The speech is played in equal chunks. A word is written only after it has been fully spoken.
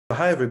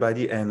Hi,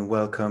 everybody, and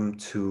welcome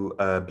to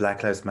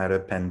Black Lives Matter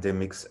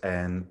Pandemics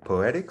and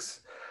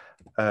Poetics.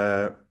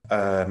 Uh,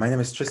 my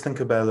name is Tristan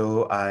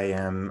Cabello.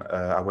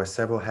 I wear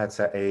several hats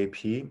at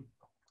AAP.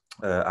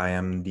 I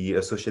am the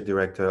Associate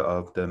Director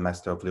of the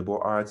Master of Liberal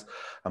Arts.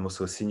 I'm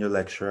also a senior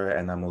lecturer,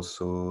 and I'm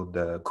also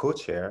the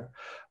co-chair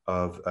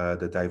of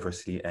the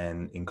Diversity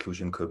and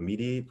Inclusion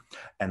Committee.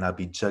 And I'll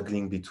be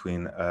juggling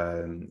between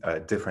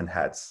different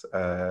hats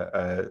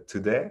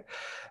today.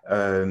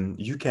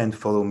 You can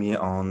follow me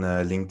on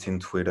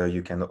LinkedIn, Twitter.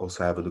 You can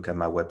also have a look at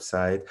my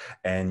website.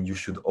 And you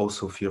should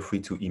also feel free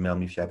to email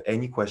me if you have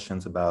any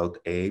questions about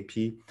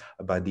AAP,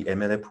 about the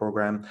MLA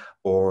program,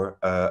 or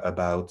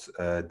about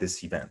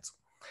this event.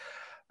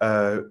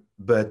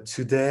 But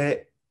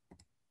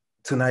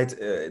tonight,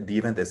 the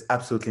event is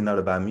absolutely not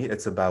about me.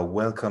 It's about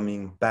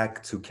welcoming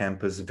back to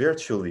campus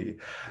virtually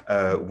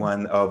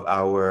one of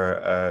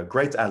our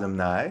great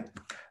alumni.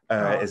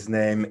 His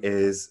name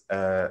is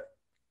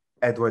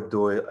Edward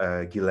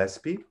Doyle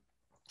Gillespie.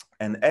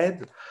 And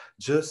Ed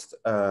just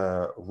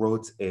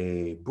published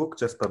a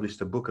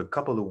book a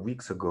couple of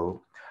weeks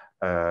ago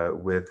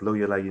with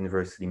Loyola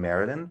University,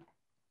 Maryland.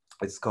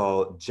 It's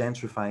called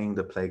Gentrifying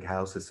the Plague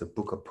House. It's a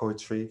book of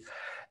poetry.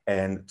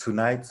 And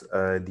tonight,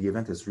 the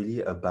event is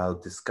really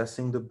about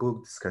discussing the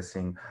book,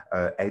 discussing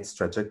Ed's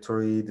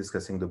trajectory,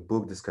 discussing the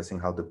book, discussing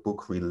how the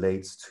book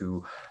relates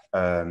to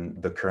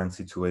the current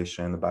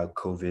situation about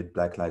COVID,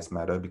 Black Lives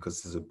Matter, because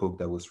this is a book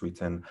that was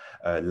written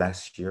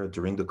last year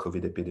during the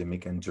COVID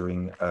epidemic and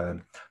during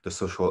the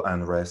social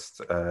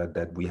unrest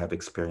that we have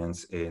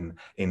experienced in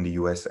the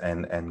US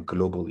and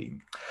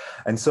globally.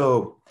 And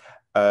so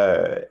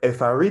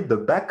if I read the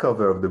back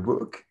cover of the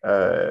book,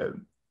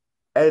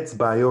 Ed's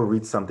bio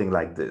reads something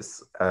like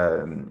this.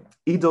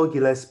 Edo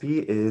Gillespie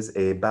is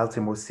a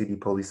Baltimore City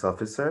police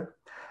officer,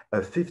 a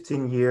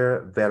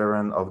 15-year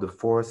veteran of the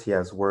force. He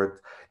has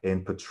worked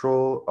in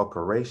patrol,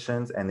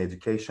 operations, and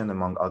education,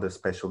 among other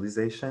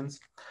specializations.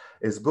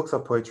 His books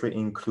of poetry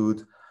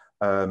include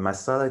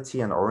Masala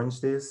Tea and Orange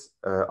Days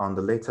on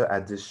the later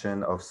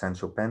edition of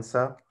Sancho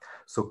Panza,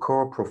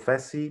 Socorro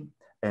Prophecy,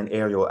 and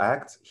Aerial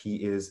Act. He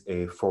is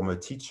a former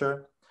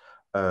teacher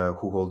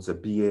who holds a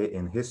BA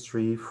in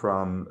history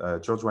from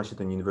George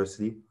Washington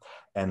University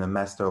and a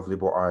Master of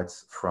Liberal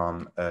Arts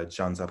from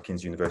Johns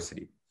Hopkins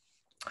University.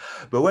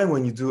 But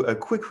when you do a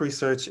quick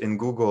research in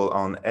Google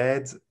on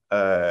Ed,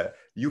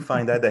 you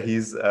find out that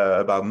he's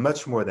about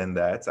much more than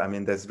that. I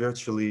mean, there's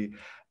virtually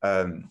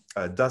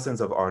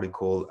dozens of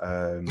articles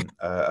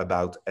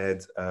about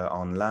Ed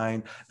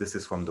online. This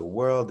is from The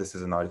World. This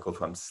is an article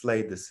from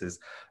Slate. This is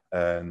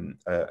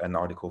an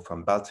article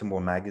from Baltimore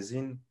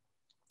Magazine.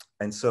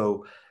 And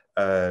so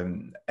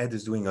Ed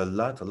is doing a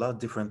lot of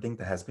different things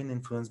that has been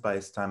influenced by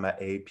his time at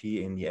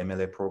AAP in the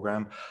MLA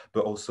program,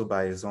 but also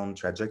by his own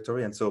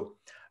trajectory. And so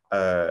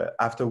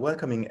after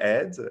welcoming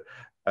Ed,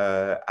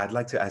 I'd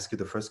like to ask you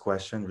the first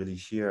question really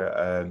here.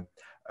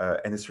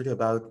 And it's really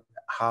about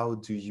how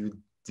do you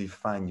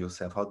define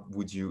yourself? How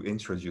would you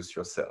introduce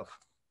yourself?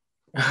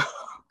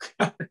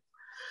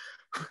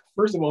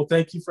 First of all,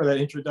 thank you for that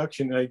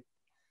introduction. I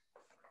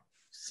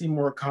seem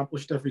more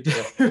accomplished every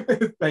day.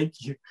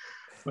 Thank you.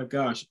 My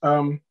gosh.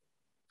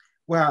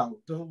 Wow.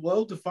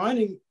 Well,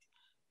 defining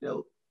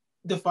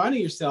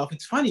yourself,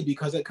 it's funny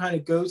because it kind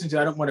of goes into,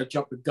 I don't want to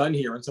jump the gun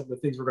here on some of the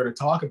things we're going to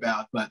talk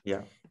about, but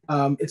yeah,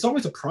 it's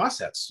always a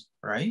process,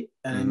 right?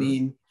 And I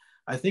mean,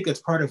 I think that's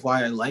part of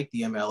why I like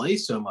the MLA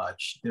so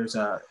much. It's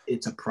a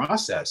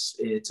process.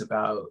 It's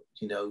about,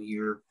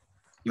 you're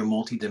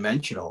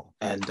multidimensional,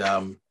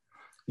 and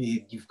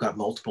you've got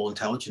multiple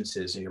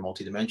intelligences, and you're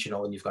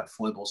multidimensional, and you've got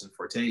foibles and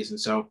fortes. And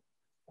so,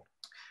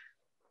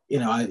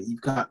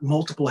 you've got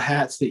multiple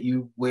hats that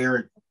you wear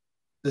at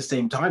the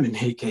same time in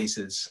many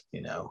cases,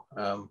 Now,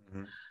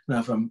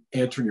 if I'm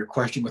answering your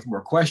question with more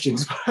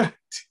questions, but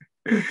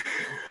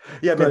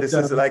yeah, I mean, this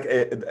is like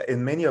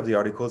in many of the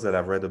articles that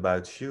I've read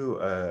about you,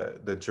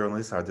 the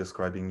journalists are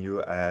describing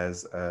you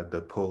as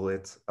the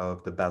poet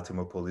of the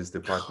Baltimore Police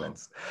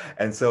Department,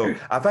 and so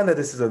I find that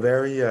this is a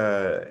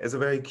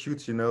very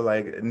cute,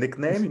 like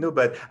nickname,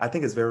 but I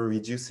think it's very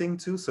reducing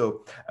too.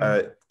 So,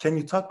 can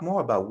you talk more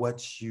about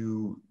what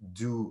you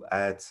do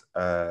at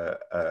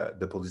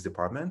the police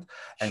department,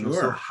 and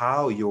also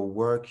how your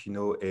work,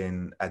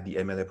 at the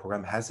MLA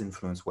program has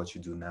influenced what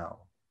you do now?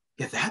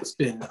 Yeah, that's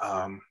been.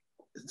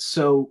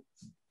 So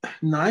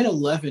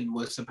 9/11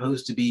 was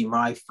supposed to be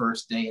my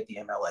first day at the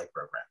MLA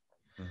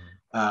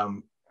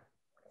program.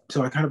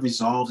 So I kind of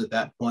resolved at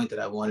that point that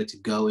I wanted to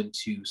go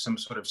into some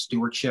sort of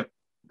stewardship,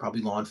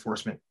 probably law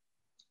enforcement.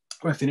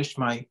 I finished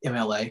my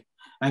MLA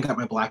and got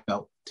my black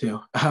belt too,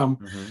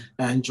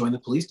 and joined the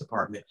police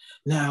department.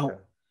 Now,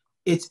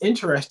 it's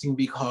interesting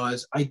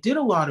because I did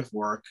a lot of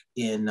work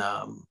in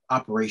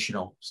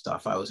operational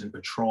stuff. I was in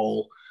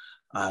patrol.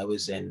 I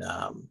was in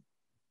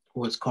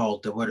what's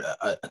called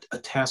a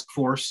task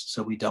force.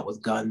 So we dealt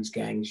with guns,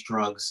 gangs,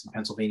 drugs,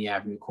 Pennsylvania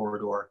Avenue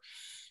corridor.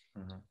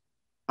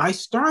 I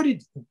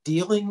started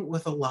dealing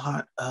with a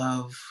lot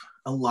of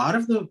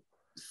the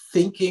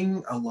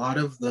thinking a lot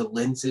of the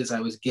lenses I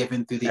was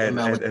given through the And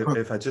MLA program.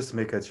 if I just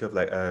make a joke,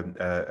 like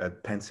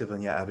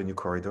Pennsylvania Avenue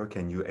corridor,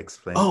 can you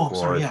explain Oh, for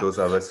sorry, yeah, those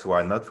of us who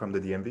are not from the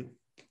DMV?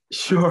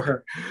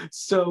 sure.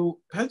 So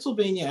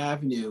Pennsylvania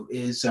Avenue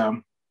is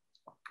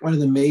one of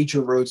the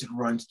major roads that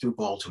runs through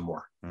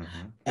Baltimore.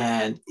 Mm-hmm.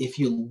 And if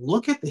you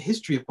look at the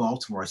history of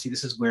Baltimore, see,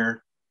 this is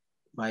where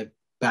my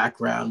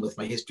background with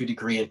my history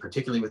degree and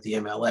particularly with the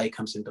MLA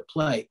comes into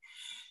play.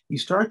 You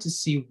start to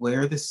see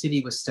where the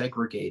city was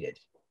segregated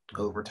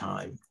over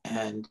time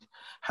and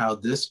how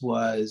this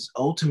was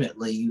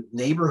ultimately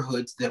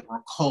neighborhoods that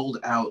were culled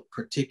out,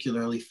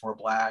 particularly for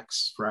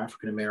Blacks, for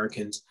African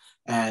Americans.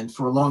 And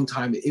for a long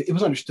time, it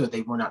was understood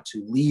they were not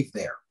to leave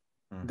there.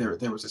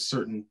 There was a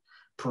certain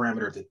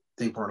parameter that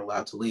they weren't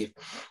allowed to leave.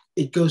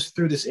 It goes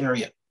through this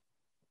area.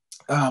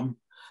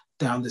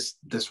 Down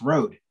this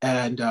road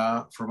and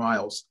for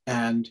miles.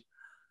 And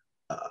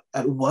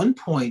at one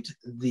point,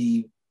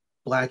 the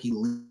Black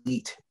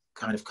elite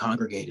kind of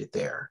congregated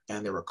there,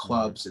 and there were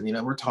clubs,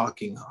 and we're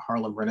talking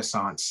Harlem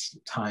Renaissance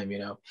time,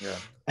 Yeah.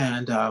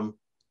 And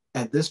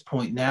at this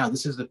point now,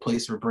 this is the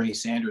place where Bernie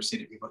Sanders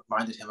said it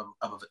reminded him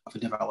of a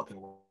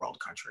developing world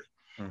country.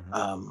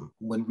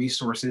 When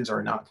resources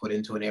are not put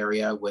into an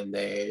area, when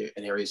an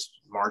area is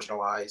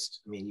marginalized,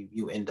 I mean,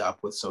 you end up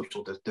with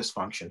social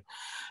dysfunction.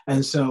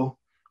 And so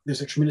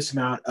there's a tremendous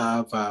amount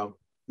of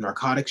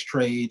narcotics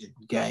trade,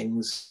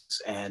 gangs,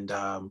 and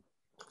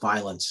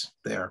violence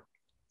there,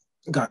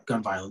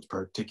 gun violence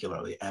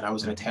particularly. And I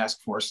was in a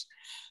task force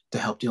to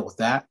help deal with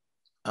that.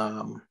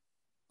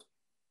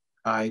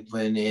 I've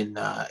been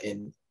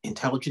in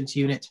intelligence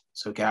unit,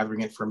 so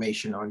gathering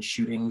information on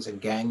shootings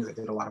and gangs. I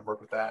did a lot of work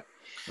with that.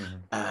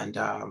 And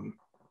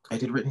I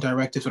did written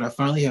directives, but I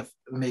finally have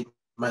made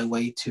my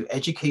way to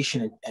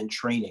education and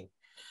training.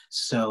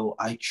 So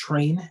I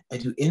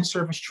do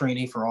in-service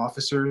training for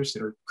officers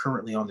that are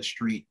currently on the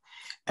street,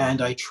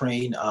 and I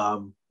train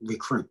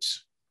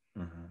recruits.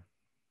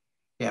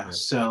 Yeah.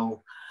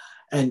 So,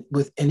 and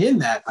in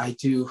that, I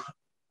do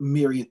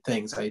myriad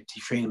things. I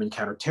train them in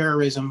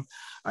counterterrorism.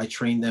 I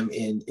train them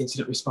in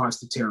incident response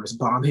to terrorist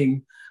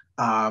bombing.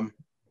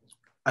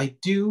 I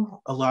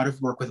do a lot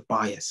of work with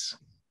bias.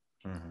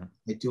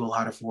 I do a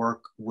lot of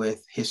work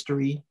with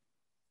history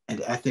and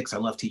ethics. I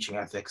love teaching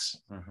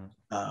ethics.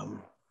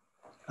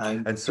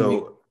 And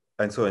so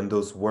in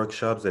those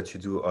workshops that you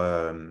do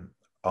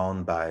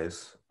on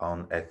bias,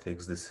 on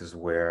ethics, this is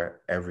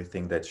where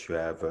everything that you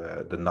have,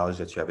 the knowledge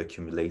that you have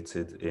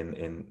accumulated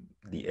in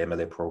the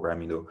MLA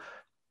program,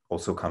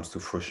 also comes to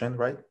fruition,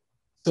 right?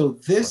 So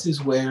this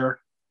is where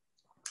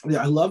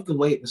I love the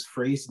way it was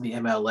phrased in the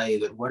MLA,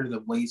 that what are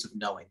the ways of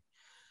knowing?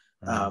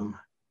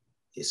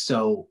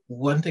 So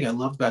one thing I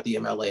loved about the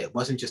MLA, it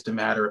wasn't just a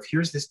matter of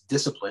here's this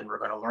discipline, we're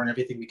going to learn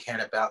everything we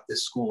can about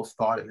this school of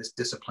thought and this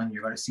discipline,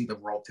 you're going to see the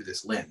world through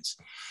this lens.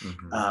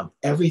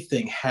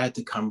 Everything had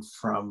to come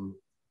from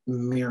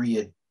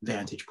myriad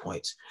vantage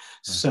points.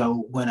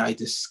 So when I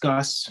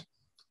discuss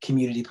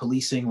community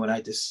policing, when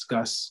I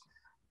discuss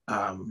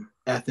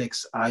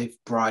ethics, I've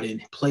brought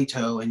in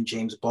Plato and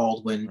James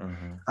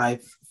Baldwin.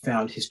 I've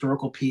found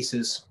historical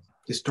pieces,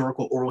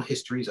 historical oral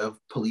histories of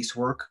police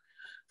work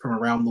from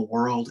around the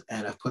world,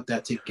 and I've put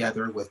that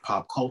together with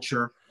pop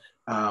culture.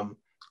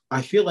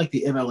 I feel like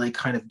the MLA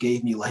kind of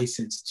gave me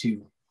license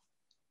to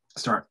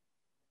start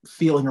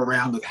feeling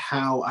around with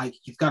how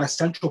you've got a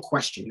central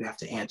question you have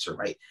to answer,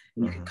 right?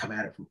 And you can come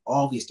at it from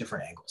all these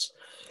different angles.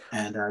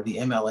 And the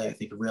MLA, I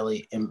think,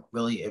 really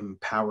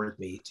empowered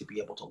me to be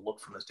able to look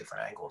from those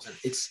different angles. And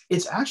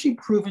it's actually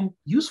proven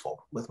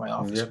useful with my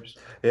officers.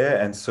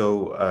 Yeah. And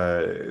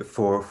so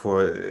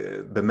for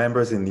the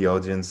members in the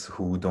audience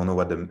who don't know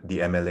what the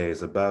MLA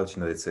is about,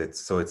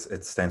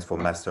 it stands for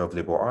Master of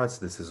Liberal Arts.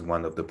 This is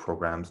one of the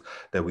programs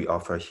that we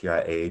offer here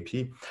at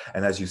AAP.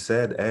 And as you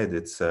said, Ed,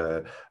 it's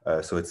an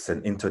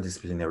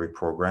interdisciplinary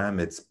program.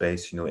 It's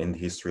based, in the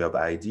history of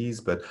IDs,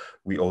 but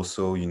we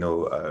also,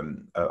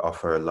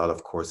 offer a lot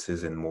of courses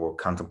in more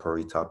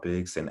contemporary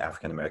topics in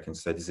African American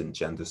studies, in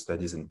gender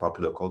studies, in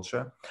popular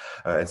culture.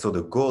 And so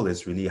the goal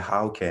is really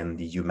how can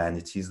the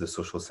humanities, the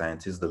social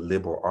sciences, the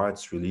liberal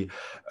arts really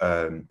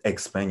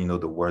explain,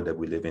 the world that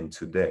we live in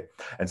today.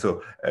 And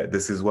so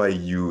this is why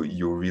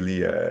you're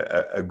really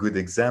a good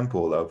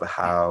example of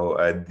how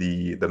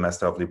the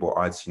Master of Liberal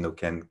Arts,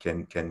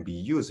 can be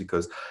used,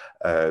 because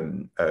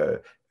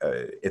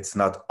it's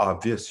not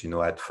obvious,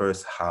 at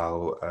first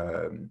how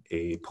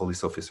a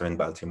police officer in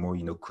Baltimore,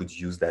 could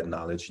use that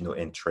knowledge,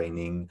 in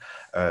training,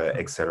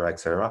 et cetera, et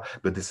cetera.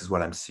 But this is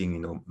what I'm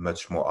seeing,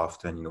 much more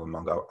often,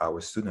 among our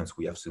students.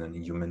 We have students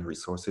in human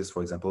resources,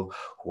 for example,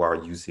 who are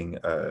using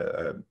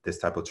this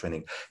type of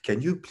training.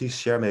 Can you please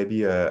share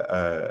maybe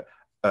a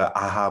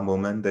aha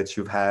moment that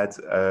you've had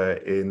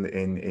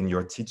in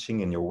your teaching,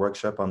 in your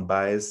workshop on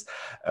bias,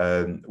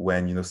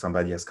 when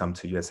somebody has come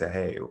to you and say,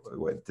 hey,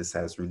 this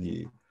has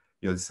really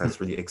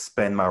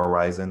expanded my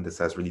horizon. This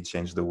has really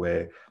changed the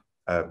way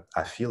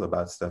I feel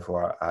about stuff,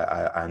 or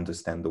I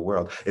understand the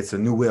world. It's a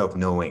new way of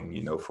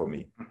knowing, for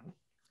me.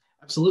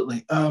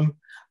 Absolutely. I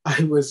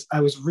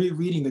was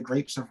rereading The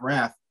Grapes of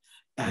Wrath,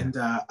 And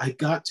I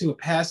got to a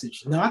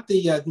passage, not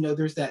the,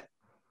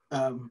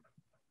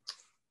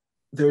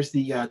 there's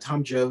the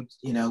Tom Joad,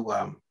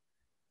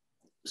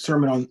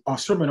 Sermon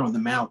on the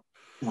Mount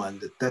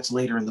one that's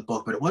later in the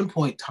book. But at one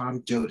point,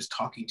 Tom Joad is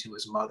talking to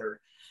his mother,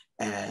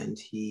 and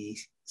he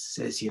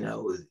says, it's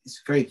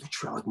a very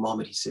vitriolic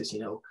moment. He says,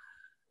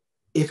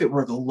 if it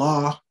were the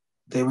law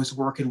they was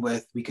working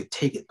with, we could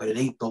take it, but it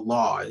ain't the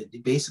law. And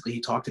basically,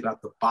 he talked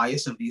about the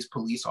bias of these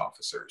police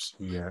officers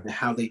and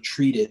how they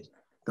treated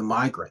the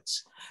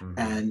migrants. Mm-hmm.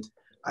 And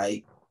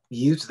I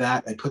used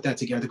that and put that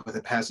together with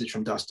a passage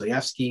from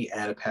Dostoevsky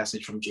and a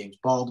passage from James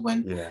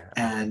Baldwin. Yeah.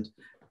 And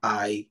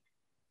I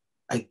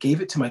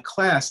gave it to my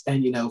class,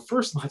 and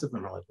first lots of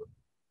them are like,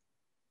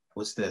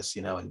 "What's this?"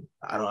 And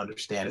I don't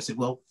understand. I said,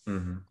 "Well,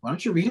 why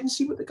don't you read it and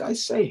see what the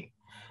guy's saying?"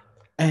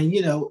 And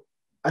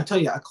I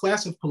tell you, a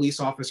class of police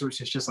officers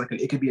is just like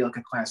it could be like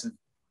a class of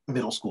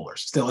middle schoolers.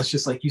 Still, it's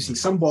just like you see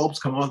some bulbs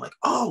come on, like,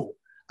 "Oh,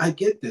 I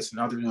get this," and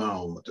others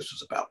know what this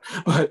was about.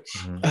 But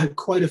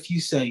quite a few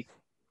say,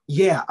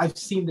 "Yeah, I've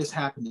seen this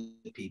happen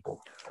to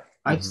people.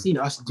 I've seen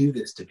us do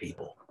this to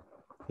people."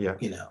 Yeah.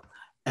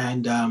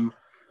 And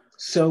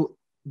so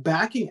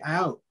backing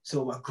out.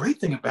 So a great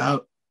thing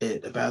about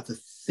it, about the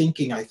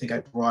thinking I think I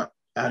brought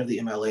out of the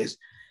MLA is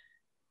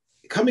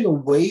coming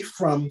away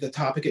from the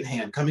topic at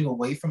hand, coming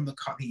away from the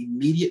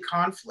immediate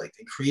conflict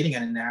and creating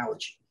an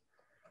analogy.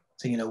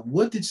 So,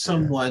 what did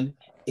someone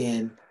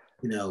in,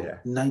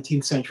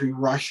 19th century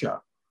Russia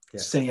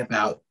say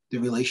about the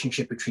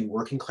relationship between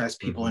working class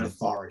people and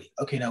authority?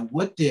 Okay, now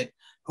what did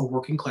a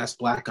working class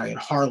Black guy in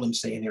Harlem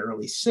say in the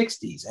early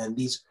 60s? And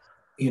these,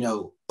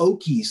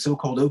 Okies,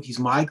 so-called Okies,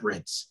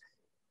 migrants,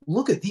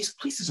 look at these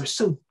places are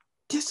so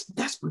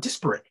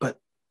disparate, but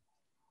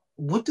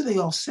what do they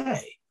all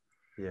say?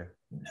 Yeah.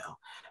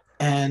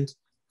 And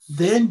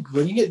then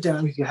bringing it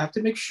down, you have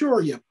to make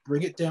sure you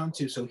bring it down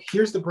to, so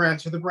here's the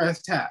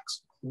brass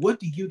tacks. What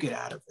do you get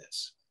out of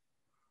this?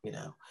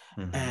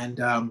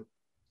 And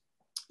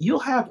you'll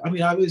have,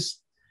 I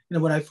was,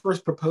 when I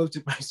first proposed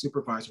it, my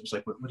supervisor was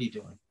like, what are you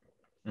doing?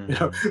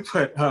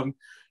 But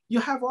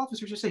you'll have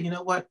officers just say, you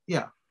know what?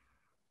 Yeah,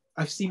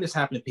 I've seen this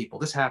happen to people.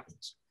 This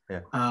happens. Yeah.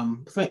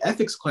 For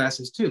ethics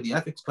classes too, the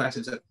ethics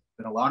classes have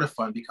been a lot of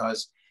fun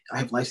because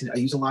I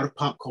use a lot of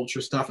pop culture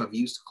stuff. I've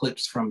used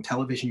clips from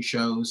television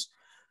shows.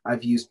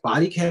 I've used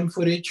body cam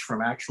footage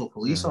from actual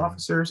police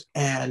officers.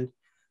 And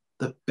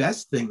the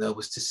best thing though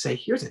was to say,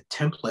 here's a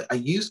template. I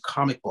use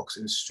comic books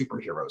and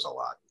superheroes a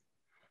lot.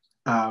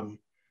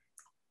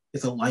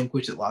 It's a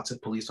language that lots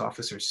of police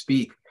officers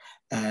speak.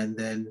 And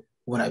then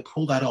when I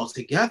pull that all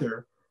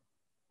together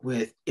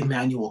with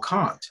Immanuel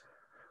Kant,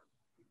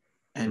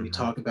 and we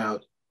talk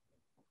about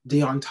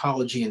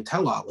deontology and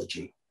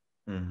teleology,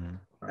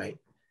 right?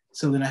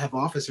 So then I have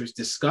officers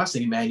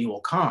discussing Immanuel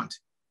Kant.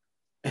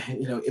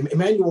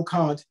 Immanuel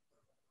Kant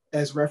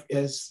as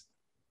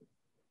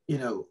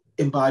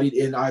embodied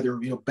in either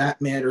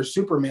Batman or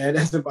Superman,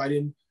 as embodied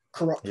in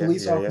corrupt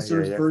police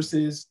officers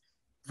versus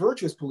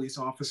virtuous police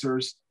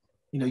officers.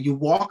 You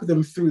walk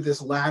them through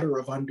this ladder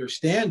of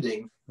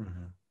understanding,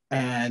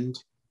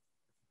 and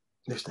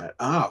there's that.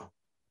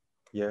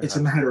 It's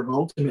a matter of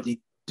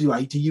ultimately,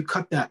 do you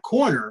cut that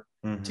corner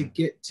to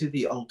get to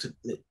the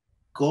ultimate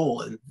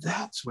goal? And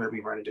that's where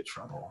we run into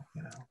trouble.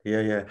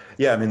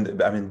 I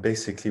mean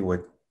basically,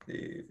 what,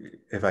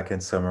 if I can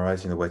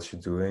summarize, what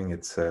you're doing,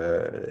 it's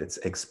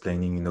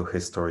explaining,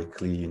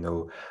 historically,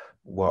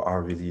 what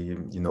are really,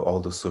 all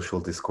the social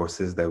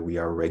discourses that we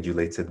are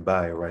regulated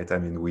by, right? I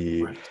mean,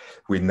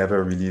 we're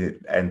never really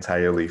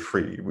entirely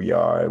free. We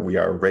are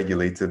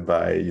regulated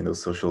by,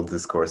 social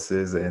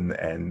discourses,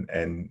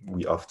 and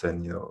we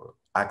often,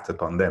 act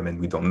upon them, and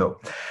we don't know.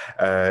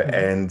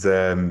 And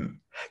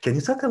can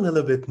you talk a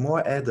little bit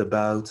more, Ed,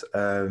 about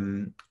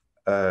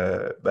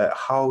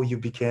how you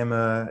became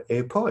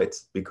a poet,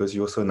 because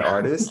you're also an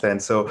artist? And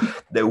so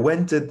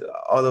when did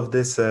all of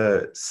this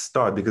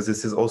start? Because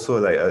this is also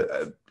like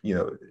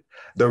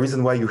the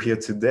reason why you're here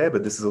today,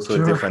 but this is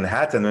also a different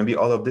hat, and maybe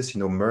all of this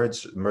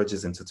merge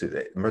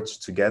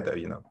together.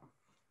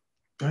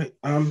 Right.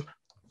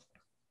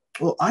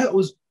 Well, I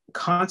was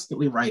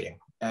constantly writing,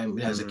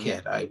 and as a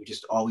kid I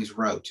just always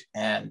wrote,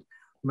 and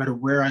no matter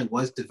where I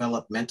was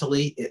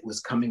developmentally, it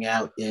was coming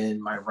out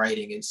in my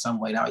writing in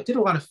some way. Now, I did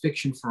a lot of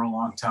fiction for a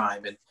long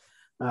time, and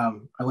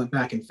I went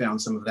back and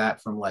found some of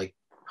that from like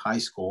high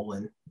school,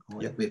 and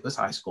it was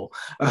high school.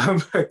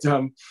 But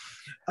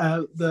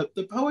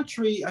the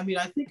poetry, I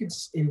think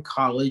it's in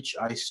college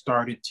I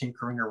started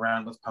tinkering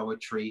around with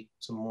poetry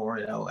some more,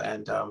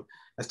 and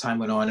as time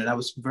went on, and I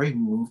was very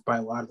moved by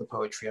a lot of the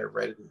poetry I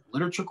read in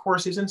literature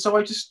courses, and so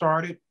I just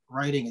started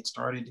writing. It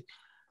started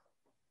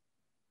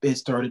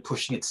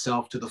pushing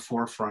itself to the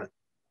forefront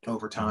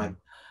over time.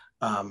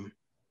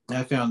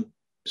 I found,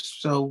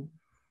 so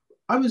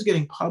I was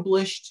getting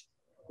published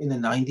in the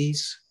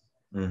 90s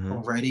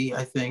already,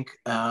 I think.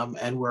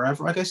 And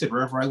wherever, like I said,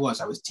 wherever I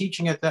was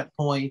teaching at that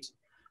point.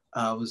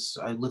 I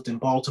lived in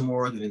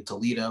Baltimore, then in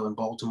Toledo and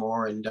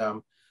Baltimore, and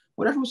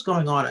whatever was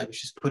going on, I was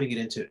just putting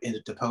it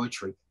into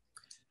poetry.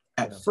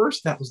 At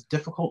first, that was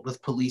difficult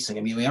with policing.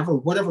 I mean,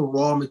 whatever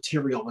raw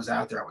material was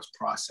out there, I was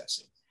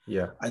processing.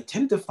 Yeah. I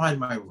tended to find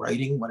my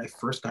writing when I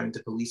first got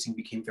into policing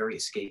became very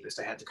escapist.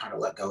 I had to kind of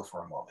let go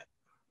for a moment.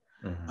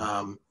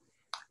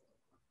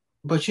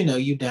 But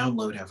you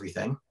download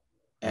everything.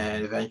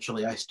 And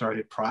eventually I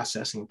started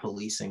processing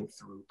policing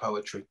through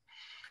poetry. It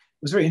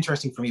was very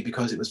interesting for me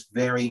because it was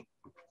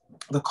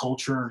the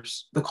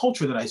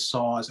culture that I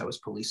saw as I was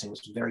policing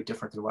was very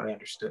different than what I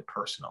understood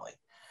personally.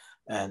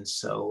 And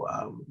so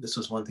this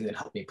was one thing that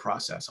helped me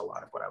process a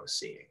lot of what I was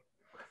seeing.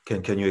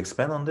 Can you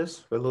expand on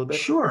this a little bit?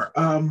 Sure.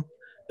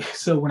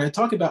 So when I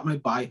talk about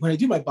when I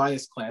do my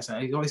bias class,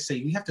 I always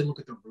say we have to look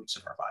at the roots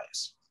of our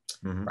bias,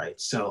 right?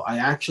 So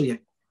I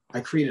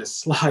created a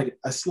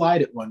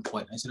slide at one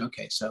point. I said,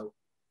 okay, so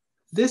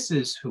this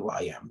is who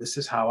I am. This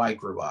is how I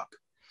grew up.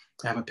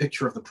 I have a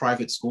picture of the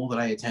private school that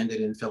I attended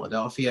in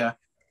Philadelphia,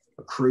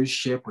 a cruise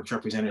ship, which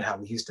represented how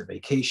we used to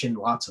vacation,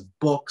 lots of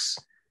books,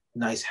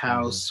 nice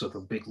house with a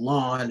big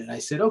lawn. And I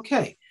said,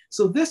 okay,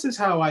 so this is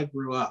how I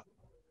grew up.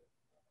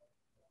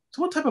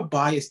 So what type of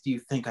bias do you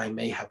think I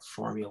may have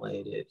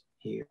formulated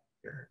here?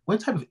 What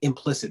type of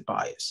implicit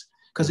bias?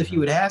 Because if you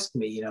would ask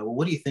me,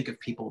 what do you think of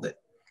people that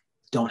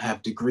don't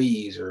have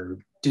degrees or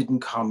didn't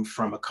come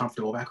from a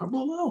comfortable background?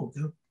 Well, no,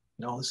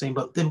 they're all the same.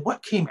 But then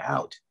what came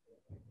out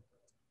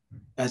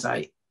as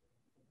I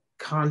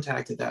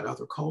contacted that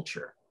other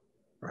culture,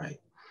 right?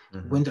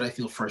 When did I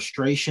feel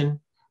frustration?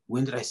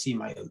 When did I see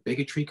my own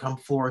bigotry come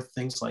forth?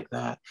 Things like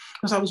that.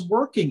 Because I was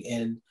working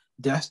in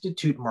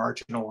destitute,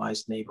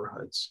 marginalized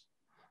neighborhoods.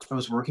 I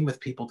was working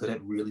with people that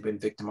had really been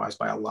victimized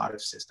by a lot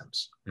of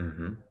systems.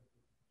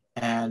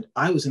 And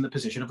I was in the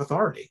position of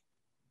authority.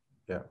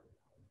 Yeah.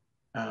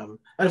 And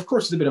of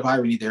course, there's a bit of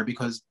irony there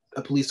because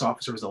a police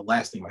officer was the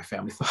last thing my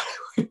family thought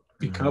I would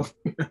become.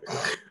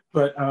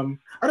 But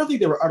I don't think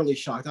they were utterly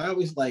shocked. I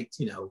always liked,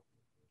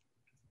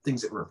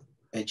 things that were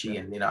edgy.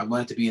 And, I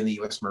wanted to be in the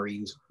U.S.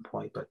 Marines at one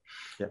point,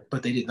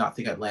 but they did not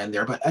think I'd land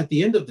there. But at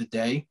the end of the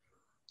day,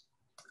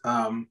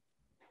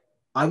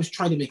 I was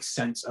trying to make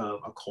sense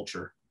of a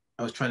culture.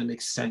 I was trying to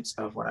make sense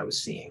of what I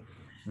was seeing.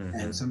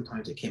 And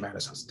sometimes it came out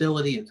as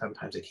hostility and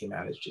sometimes it came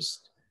out as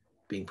just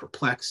being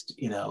perplexed,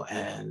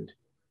 and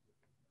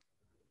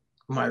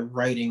my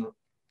writing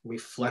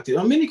reflected,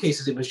 in many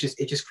cases, it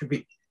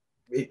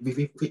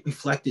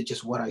reflected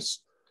just what I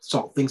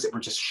saw, things that were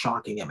just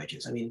shocking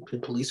images. I mean,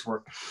 in police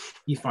work,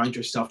 you find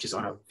yourself just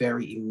on a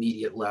very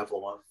immediate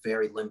level, a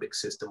very limbic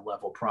system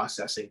level,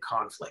 processing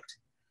conflict,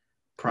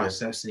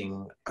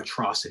 processing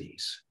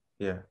atrocities.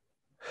 Yeah.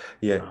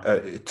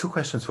 Two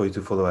questions for you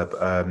to follow up.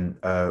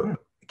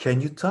 Can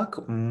you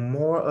talk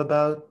more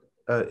about,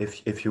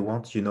 if you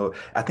want,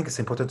 I think it's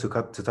important to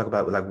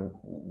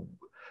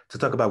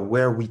talk about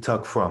where we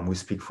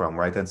speak from,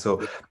 right? And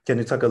so can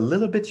you talk a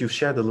little bit, you've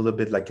shared a little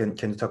bit, like, can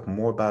you talk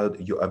more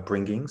about your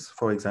upbringings,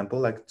 for example,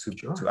 like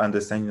to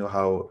understand,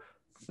 how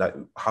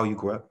you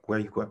grew up, where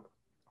you grew up?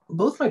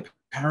 Both my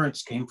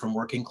parents came from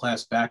working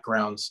class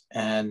backgrounds.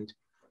 And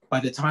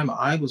by the time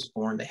I was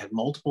born, they had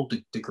multiple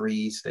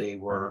degrees. They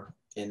were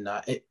and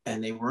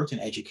they worked in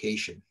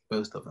education,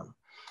 both of them.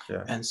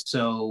 Yeah. And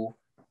so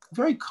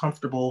very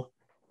comfortable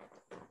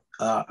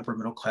upper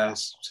middle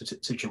class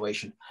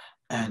situation.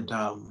 And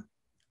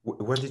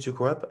where did you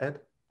grow up,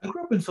 Ed? I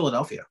grew up in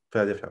Philadelphia.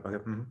 Philadelphia,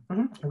 okay.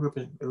 I grew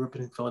up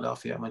in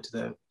Philadelphia. I went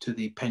to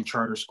the Penn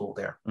Charter School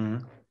there.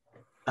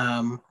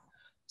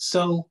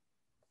 So,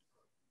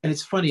 and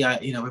it's funny, I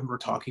remember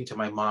talking to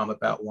my mom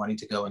about wanting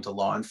to go into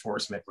law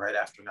enforcement right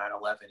after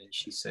 9/11, and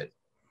she said,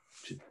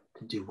 to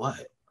do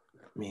what?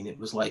 I mean, it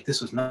was like,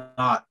 this was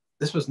not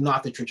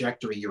the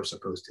trajectory you're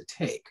supposed to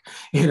take,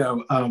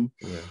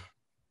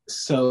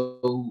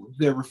 So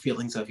there were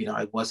feelings of,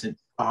 I wasn't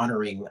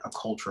honoring a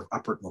culture of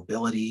upward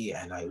mobility,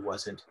 and I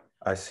wasn't,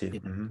 I see.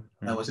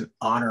 I wasn't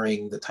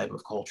honoring the type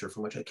of culture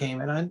from which I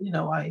came. And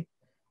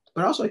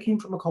but also I came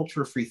from a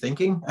culture of free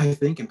thinking, I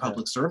think, in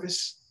public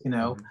service,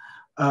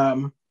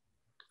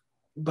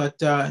 but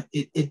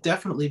it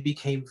definitely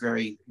became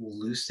very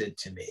lucid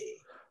to me.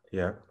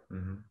 Yeah.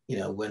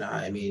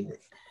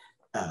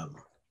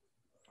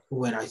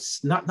 When I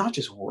not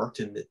just worked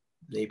in the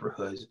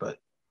neighborhoods, but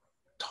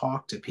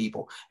talked to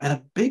people. And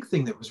a big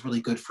thing that was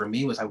really good for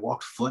me was I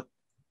walked foot.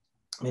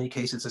 In many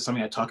cases, it's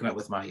something I talk about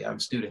with my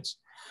students.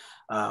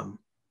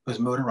 Because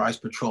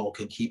motorized patrol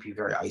can keep you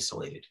very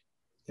isolated.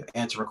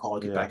 Answer a call,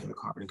 get back in the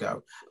car and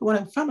go. But when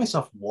I found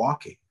myself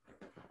walking,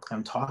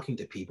 I'm talking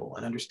to people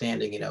and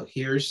understanding,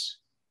 here's,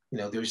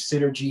 there's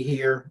synergy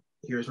here.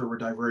 Here's where we're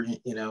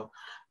divergent,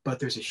 but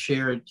there's a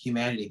shared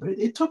humanity. But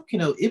it took,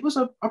 it was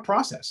a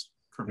process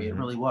for me. It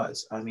really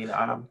was. I mean,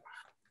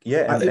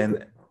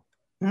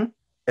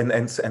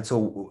 and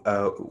so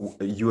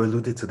you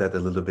alluded to that a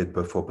little bit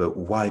before, but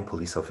why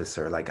police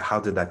officer? Like, how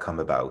did that come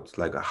about?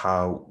 Like,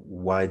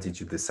 why did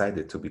you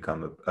decide to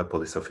become a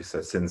police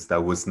officer, since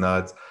that was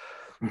not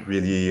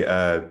really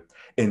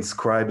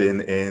inscribed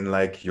in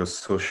like your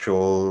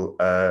social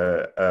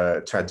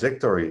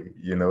trajectory,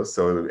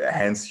 so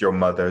hence your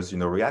mother's,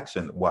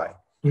 reaction? Why?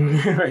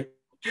 Right.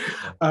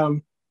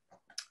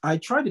 I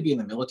tried to be in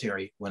the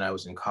military when I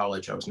was in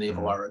college. I was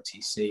Naval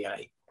ROTC, and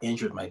I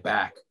injured my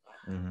back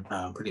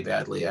pretty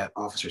badly at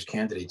officers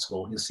candidate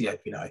school. You'll see, I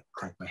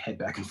crank my head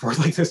back and forth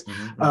like this.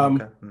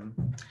 Okay.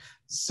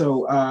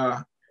 So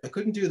I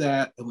couldn't do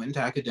that. I went into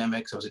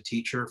academics. I was a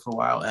teacher for a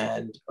while,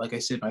 and like I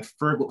said,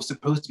 what was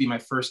supposed to be my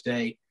first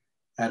day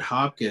at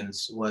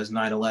Hopkins was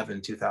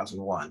 9/11,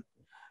 2001.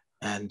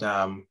 And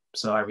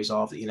so I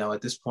resolved that,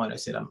 at this point, I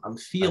said, I'm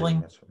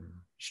feeling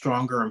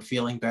stronger. I'm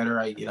feeling better.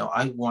 I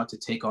want to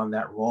take on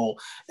that role.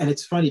 And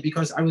it's funny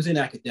because I was in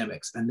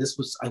academics, and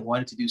I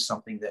wanted to do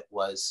something that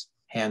was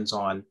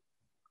hands-on,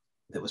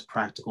 that was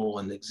practical,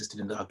 and existed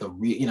in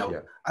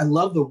I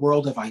love the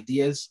world of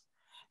ideas,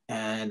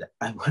 and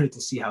I wanted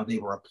to see how they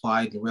were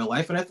applied in real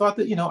life. And I thought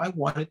that, I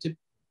wanted to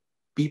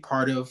be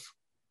part of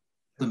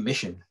the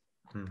mission.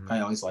 I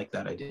always liked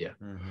that idea.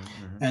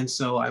 And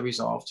so I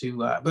resolved to,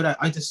 but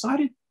I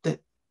decided that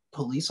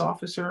police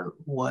officer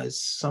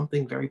was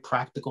something very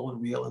practical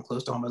and real and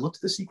close to home. I looked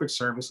at the Secret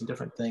Service and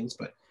different things,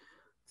 but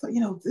I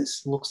thought,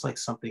 this looks like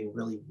something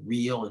really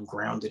real and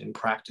grounded and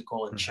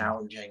practical and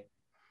challenging.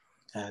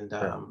 And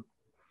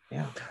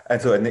yeah. And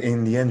so,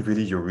 in the end,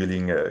 really, you're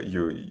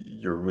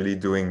really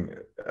doing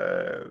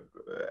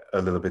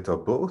a little bit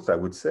of both, I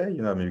would say.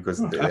 Because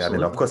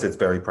of course, it's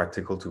very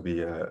practical to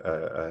be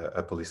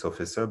a police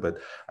officer, but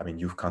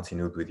you've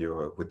continued with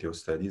your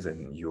studies,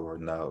 and you're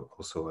now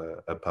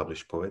also a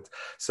published poet.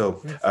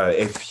 So,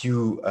 if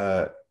you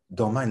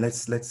don't mind,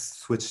 let's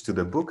switch to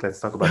the book.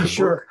 Let's talk about the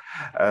book.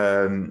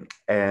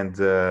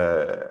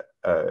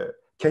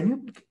 Can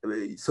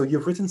you? So,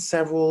 you've written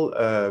several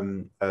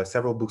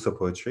books of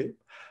poetry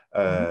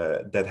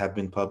that have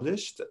been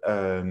published.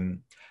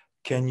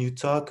 Can you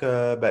talk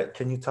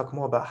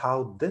more about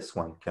how this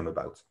one came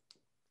about?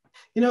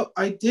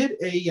 I did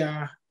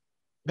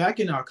back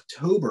in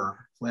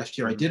October last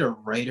year, I did a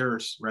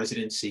writer's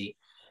residency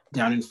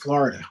down in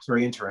Florida. It's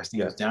very interesting.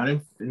 Yeah. It was down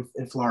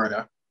in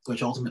Florida,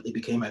 which ultimately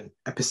became an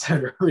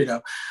epicenter,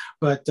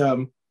 But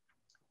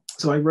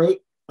so I wrote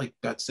like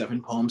about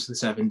 7 poems in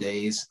 7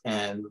 days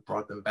and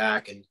brought them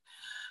back. And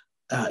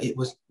it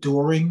was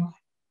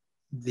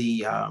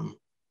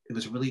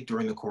really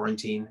during the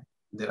quarantine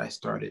that I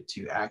started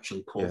to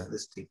actually pull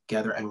this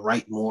together and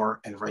write more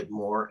and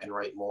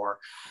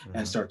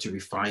start to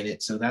refine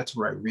it. So that's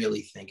where I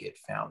really think it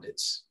found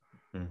its,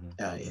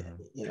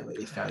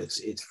 it found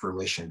its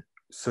fruition.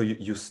 So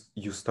you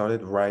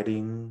started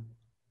writing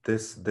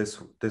this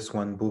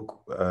one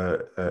book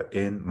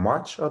in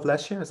March of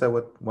last year. Is that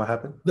what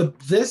happened?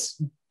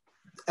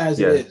 As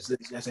it is,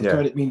 as I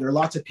started, there are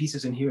lots of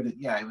pieces in here that,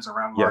 it was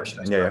around March.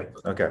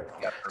 Okay.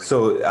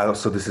 So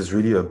this is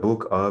really a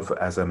book of,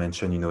 as I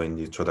mentioned, in the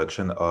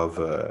introduction, of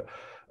the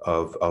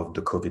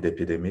COVID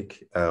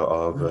epidemic,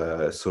 of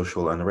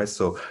social unrest.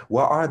 So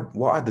what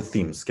are the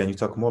themes? Can you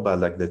talk more about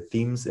like the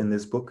themes in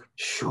this book?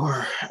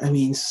 Sure.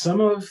 Some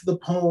of the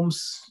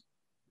poems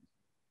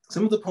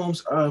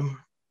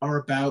are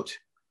about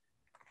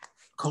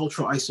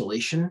cultural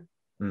isolation.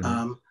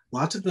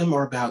 Lots of them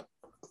are about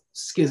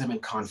schism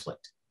and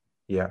conflict.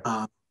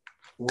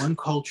 One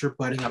culture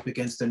butting up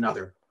against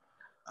another,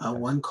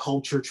 one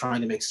culture trying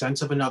to make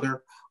sense of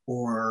another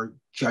or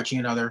judging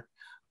another,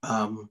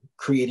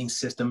 creating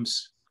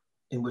systems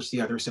in which the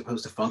other is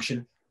supposed to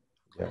function.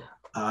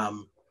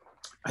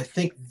 I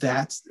think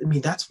that's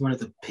one of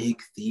the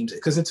big themes,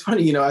 because it's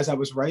funny, as I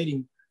was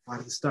writing a lot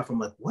of the stuff, I'm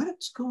like,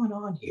 what's going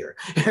on here?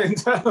 And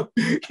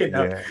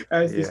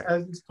as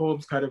these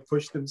poems kind of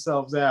push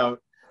themselves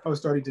out, I was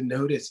starting to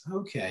notice,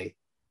 okay,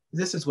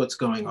 this is what's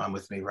going on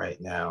with me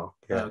right now.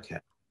 Okay.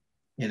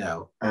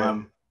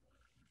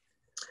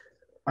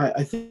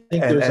 I think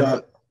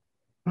there's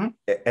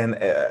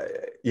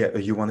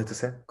you wanted to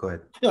say? Go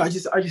ahead. No, I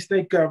just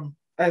think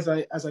as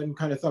I'm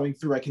kind of thumbing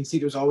through, I can see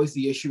there's always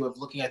the issue of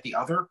looking at the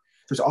other.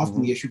 There's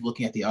often the issue of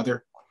looking at the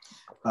other.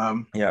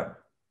 Often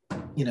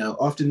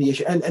the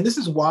issue, and this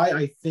is why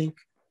I think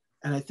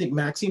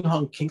Maxine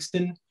Hong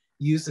Kingston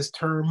used this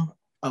term.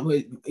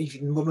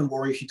 In Woman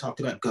Warrior, she talked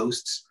about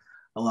ghosts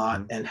a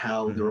lot, and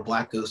how there were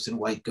black ghosts and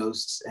white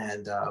ghosts,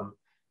 and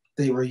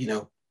they were,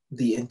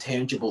 the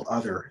intangible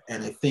other.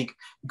 And I think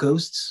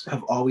ghosts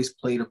have always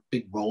played a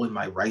big role in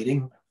my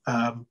writing.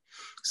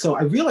 So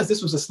I realized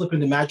this was a slip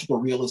into magical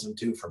realism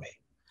too for me.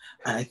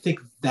 And I think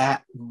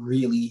that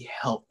really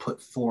helped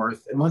put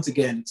forth. And once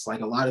again, it's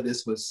like a lot of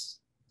this was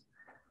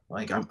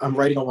like I'm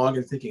writing along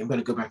and thinking I'm going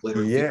to go back later.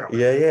 And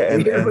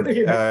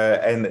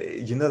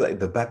like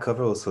the back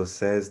cover also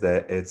says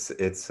that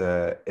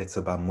it's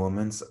about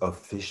moments of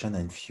fission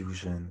and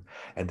fusion,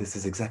 and this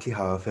is exactly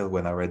how I felt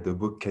when I read the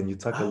book. Can you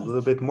talk a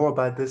little bit more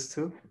about this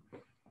too?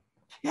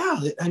 Yeah,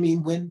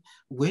 when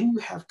you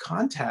have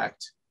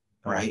contact,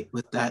 right,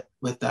 with that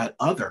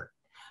other,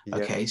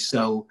 okay,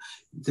 so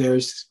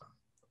there's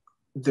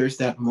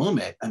that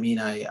moment.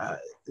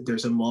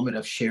 There's a moment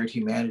of shared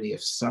humanity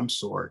of some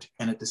sort.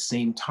 And at the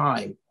same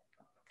time,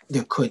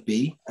 there could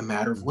be a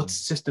matter of what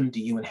system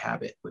do you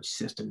inhabit? Which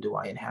system do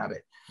I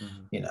inhabit?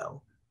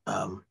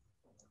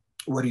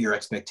 What are your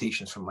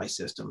expectations from my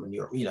system? And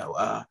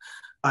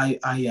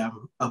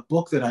a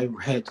book that I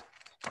read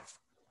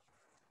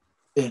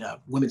in a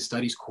women's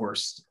studies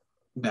course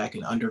back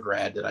in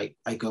undergrad that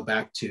I go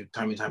back to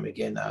time and time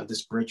again.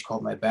 This Bridge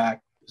Called My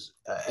Back,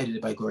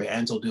 edited by Gloria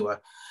Anzaldúa.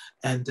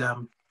 And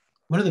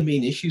one of the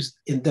main issues,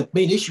 the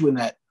main issue in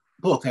that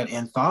book, that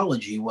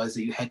anthology, was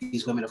that you had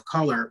these women of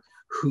color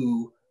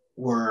who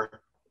were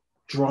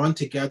drawn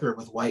together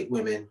with white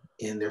women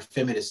in their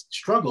feminist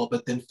struggle,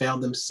 but then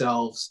found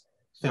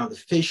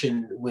the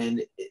fission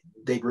when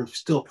they were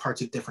still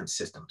parts of different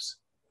systems.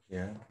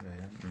 Yeah, yeah,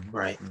 yeah. Mm-hmm,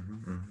 right.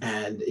 Mm-hmm, mm-hmm.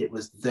 And it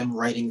was them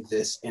writing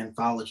this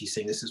anthology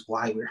saying, this is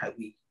why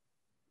we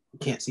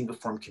can't seem to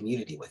form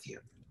community with you.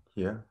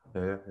 Yeah,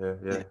 yeah, yeah,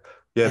 yeah. Yeah.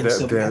 Yeah, And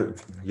so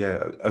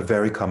yeah, a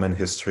very common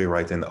history,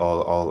 right, in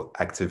all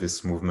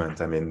activist movement.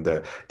 I mean,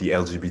 the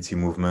LGBT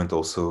movement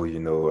also,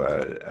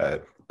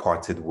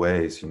 parted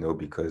ways,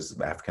 because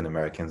African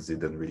Americans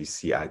didn't really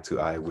see eye to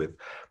eye with,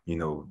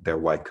 their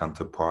white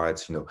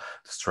counterparts. The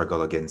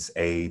struggle against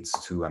AIDS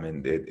too. I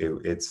mean,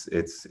 it's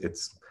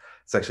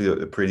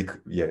actually a pretty,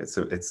 yeah.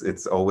 So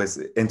it's always,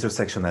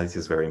 intersectionality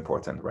is very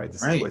important, right?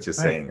 This is what you're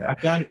saying. I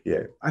found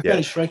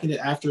it striking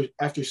that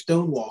after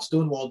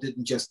Stonewall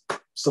didn't just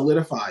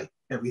solidify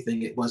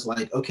everything. It was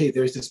like, okay,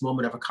 there's this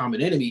moment of a common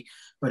enemy,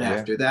 but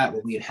after that,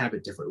 when we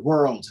inhabit different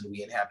worlds and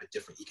we inhabit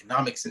different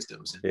economic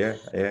systems. Yeah,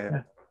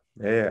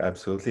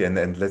 absolutely.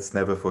 And let's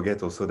never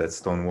forget also that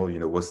Stonewall,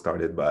 was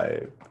started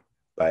by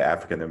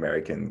African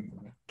American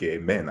gay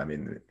men. I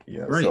mean,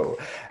 right. So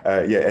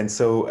and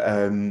so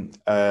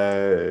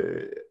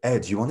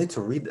Ed, you wanted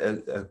to read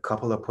a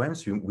couple of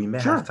poems. We may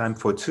have time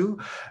for two.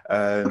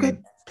 Okay.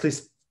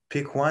 Please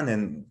pick one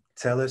and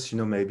tell us,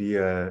 maybe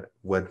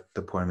what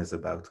the poem is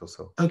about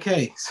also.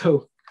 Okay,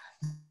 so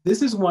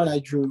this is one I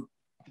drew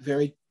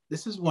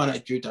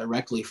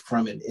directly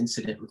from an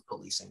incident with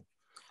policing.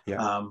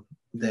 Yeah.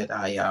 That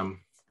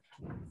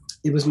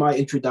it was my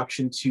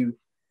introduction to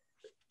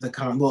the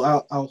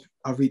well,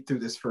 I'll read through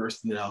this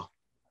first,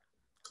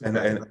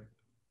 And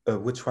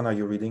which one are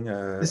you reading?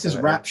 This is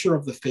Rapture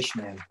of the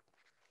Fishman.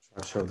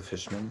 Rapture of the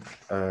Fishman.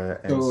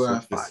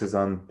 So this is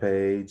on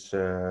page,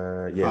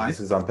 this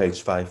is on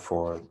page 5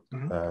 for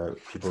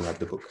people who have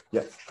the book.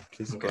 Yeah,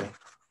 please go.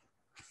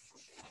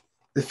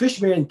 The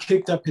fishman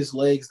kicked up his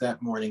legs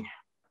that morning.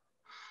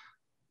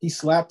 He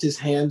slapped his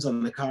hands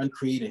on the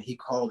concrete and he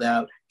called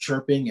out,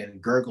 chirping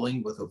and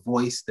gurgling with a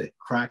voice that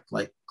cracked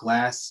like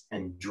glass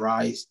and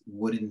dry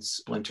wooden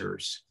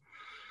splinters.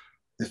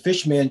 The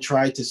fishman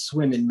tried to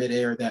swim in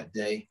midair that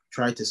day,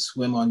 tried to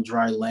swim on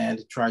dry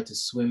land, tried to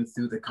swim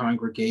through the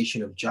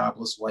congregation of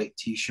jobless white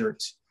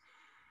t-shirts.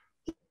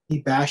 He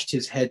bashed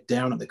his head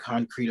down on the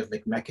concrete of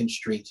McMecken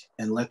Street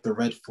and let the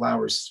red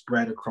flowers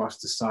spread across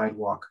the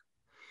sidewalk.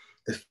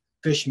 The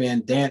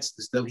fishman danced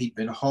as though he'd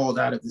been hauled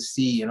out of the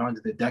sea and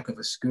onto the deck of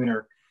a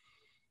schooner,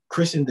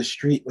 christened the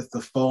street with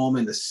the foam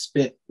and the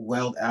spit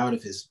welled out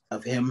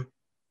of him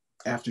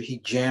after he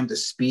jammed a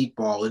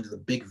speedball into the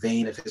big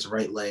vein of his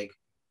right leg.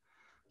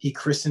 He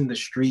christened the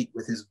street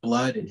with his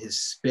blood and his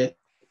spit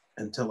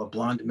until a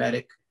blonde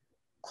medic,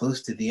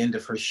 close to the end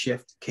of her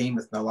shift, came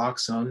with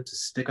naloxone to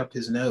stick up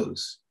his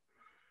nose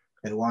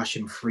and wash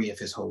him free of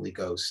his Holy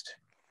Ghost.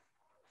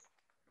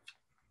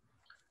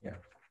 Yeah.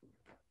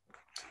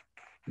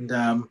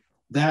 And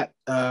that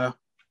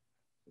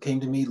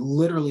came to me.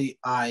 Literally,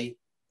 I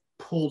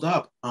pulled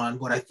up on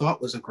what I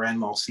thought was a grand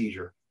mal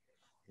seizure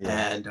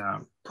and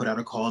put out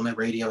a call on my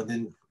radio and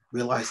then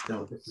realized,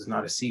 no, this is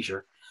not a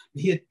seizure.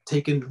 He had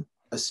taken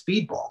a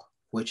speedball,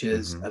 which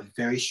is a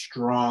very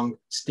strong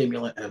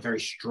stimulant and a very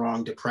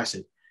strong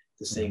depressant at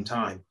the same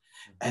time.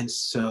 And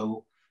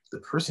so the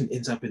person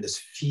ends up in this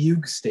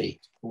fugue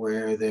state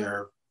where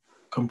they're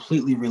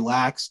completely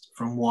relaxed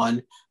from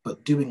one,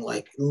 but doing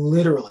like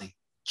literally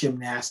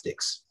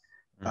gymnastics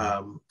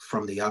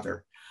from the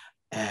other.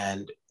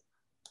 And,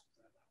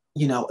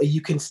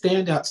 you can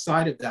stand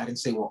outside of that and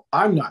say, well,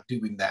 I'm not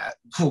doing that.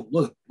 Oh,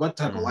 look, what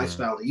type of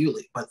lifestyle do you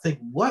lead? But think,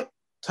 what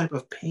type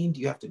of pain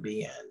do you have to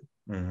be in?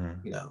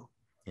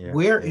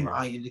 Where am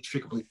I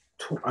inextricably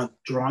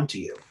drawn to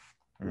you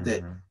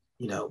that,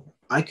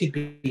 I could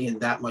be in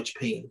that much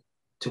pain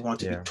to want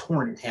to be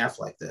torn in half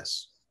like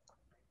this,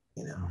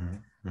 and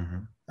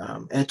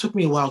it took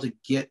me a while to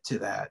get to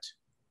that.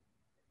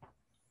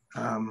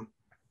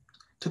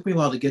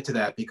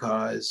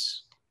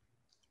 Because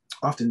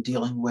often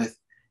dealing with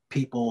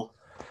people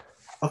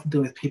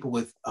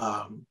with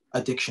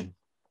addiction,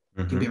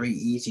 it can be very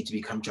easy to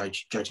become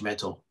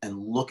judgmental and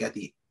look at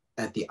the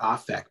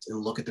affect and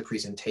look at the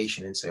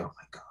presentation and say, oh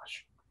my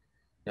gosh.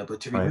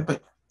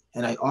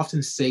 And I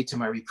often say to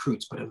my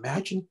recruits, but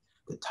imagine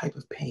the type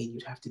of pain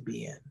you'd have to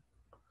be in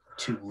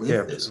to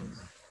live this.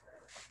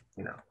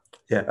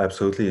 Yeah,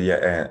 absolutely.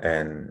 Yeah,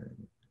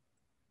 and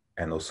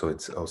And also,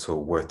 it's also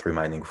worth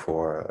reminding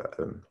for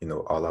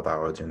all of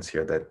our audience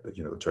here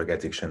that drug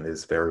addiction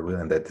is very real,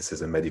 and that this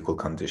is a medical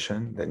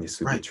condition that needs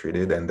to be Right.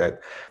 treated, and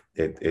that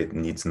it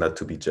needs not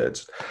to be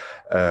judged.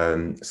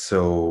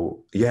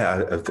 So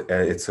yeah,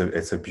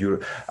 it's a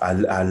beautiful.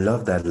 I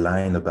love that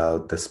line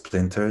about the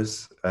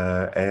splinters,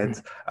 Ed.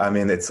 I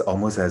mean, it's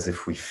almost as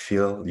if we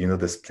feel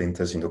the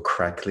splinters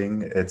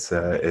crackling. It's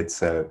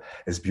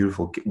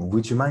beautiful.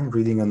 Would you mind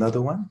reading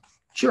another one?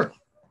 Sure.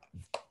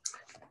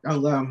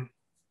 I'll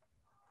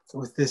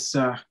with this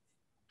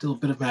little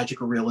bit of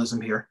magical realism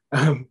here.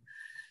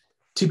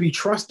 To be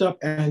trussed up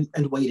and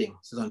waiting,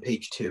 this is on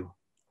page 2.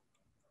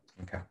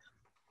 Okay.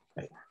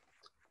 Right.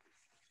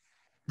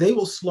 They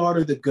will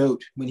slaughter the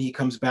goat when he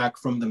comes back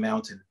from the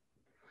mountain.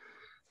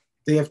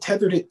 They have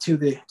tethered it to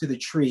the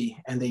tree,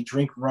 and they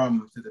drink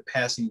rum through the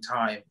passing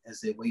time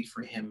as they wait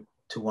for him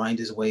to wind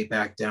his way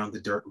back down the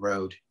dirt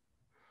road.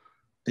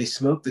 They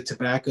smoke the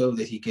tobacco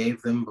that he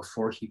gave them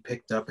before he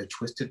picked up a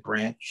twisted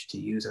branch to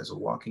use as a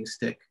walking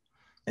stick,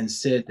 and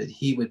said that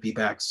he would be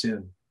back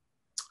soon.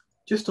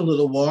 Just a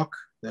little walk,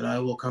 then I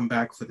will come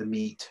back for the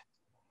meat.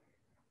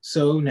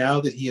 So now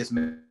that he has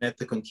met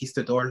the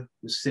conquistador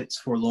who sits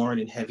forlorn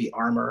in heavy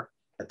armor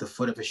at the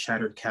foot of a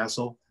shattered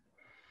castle,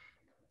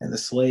 and the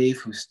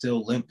slave who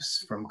still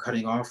limps from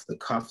cutting off the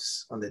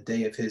cuffs on the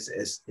day of his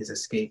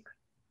escape,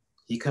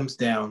 he comes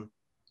down,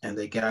 and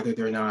they gather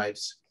their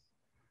knives.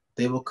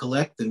 They will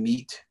collect the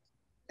meat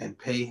and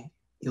pay.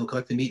 He'll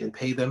collect the meat and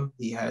pay them,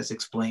 he has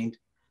explained,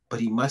 but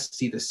he must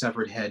see the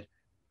severed head.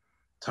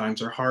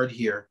 Times are hard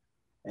here,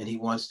 and he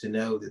wants to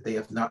know that they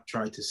have not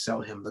tried to sell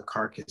him the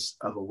carcass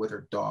of a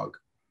withered dog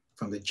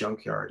from the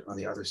junkyard on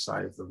the other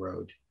side of the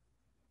road.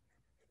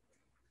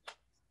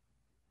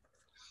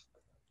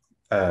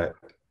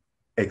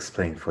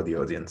 Explain for the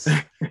audience.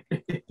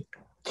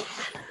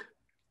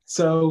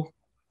 So,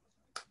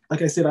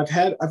 like I said,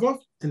 I've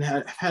often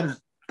had a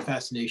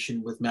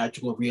fascination with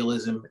magical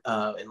realism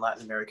in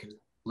Latin American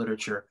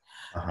literature,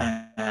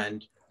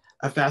 and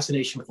a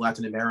fascination with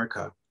Latin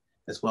America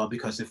as well,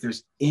 because if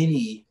there's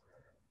any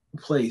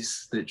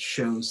place that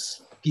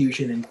shows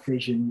fusion and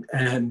fission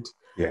and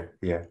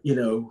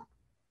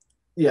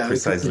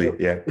precisely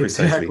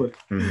exactly.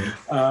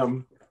 Mm-hmm.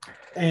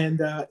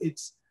 And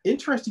it's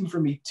interesting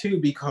for me too,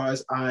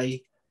 because I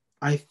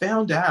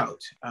found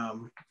out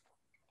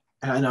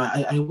and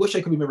I wish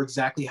I could remember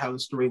exactly how the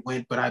story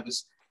went, but I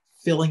was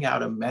filling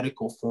out a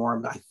medical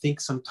form, I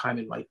think sometime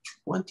in my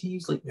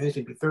 20s, like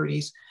maybe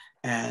 30s,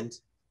 and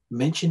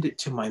mentioned it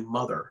to my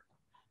mother.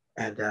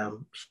 And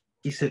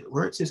he said,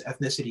 where it says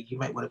ethnicity, you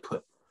might want to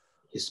put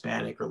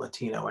Hispanic or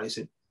Latino. And I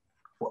said,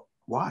 well,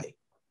 why?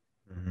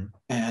 Mm-hmm.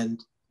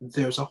 And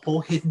there's a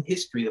whole hidden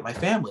history that my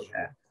family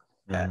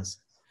has,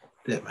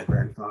 that my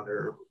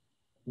grandfather,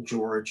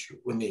 George,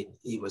 I mean,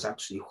 he was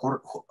actually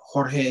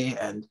Jorge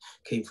and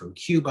came from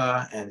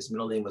Cuba, and his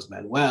middle name was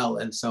Manuel.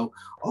 And so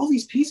all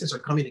these pieces are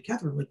coming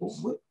together. I'm like, well,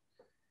 what?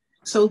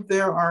 So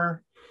there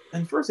are,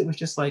 and first it was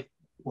just like,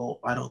 well,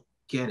 I don't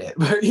get it.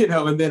 But,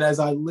 and then as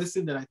I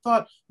listened and I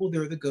thought, well,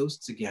 there are the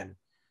ghosts again,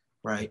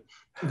 right?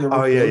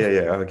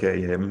 Okay,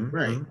 yeah. Mm-hmm.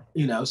 Right.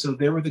 So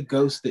there were the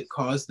ghosts that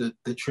caused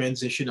the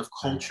transition of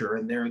culture,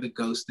 and there are the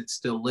ghosts that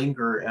still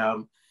linger,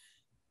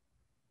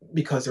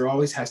 because there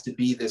always has to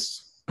be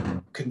this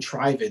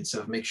contrivance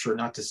of make sure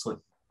not to slip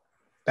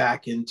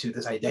back into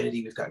this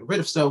identity we've gotten rid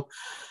of. So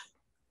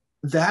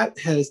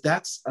that's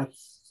a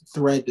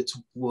thread that's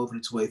woven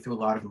its way through a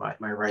lot of my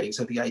writing.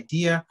 So the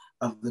idea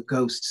of the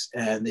ghosts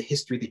and the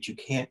history that you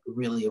can't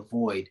really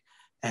avoid,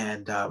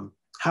 and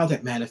how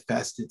that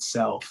manifests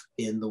itself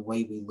in the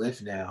way we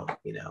live now,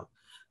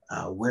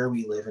 where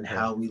we live and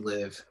how we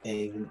live.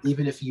 And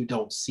even if you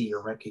don't see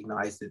or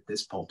recognize that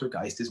this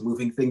poltergeist is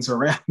moving things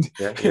around.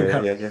 Yeah.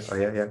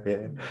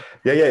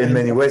 In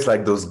many ways,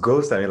 like those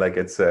ghosts, I mean, like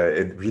it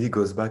really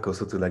goes back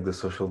also to like the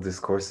social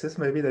discourses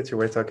maybe that you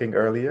were talking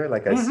earlier.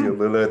 Like I see a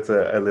little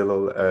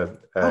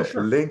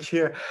Sure. link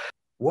here.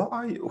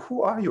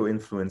 Who are your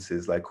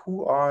influences? Like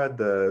who are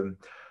the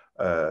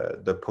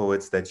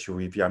poets that you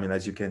review? I mean,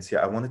 as you can see,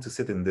 I wanted to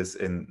sit in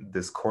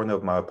this corner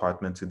of my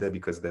apartment today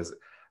because there's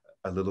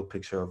a little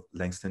picture of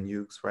Langston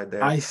Hughes right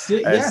there. I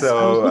see. And yes, so,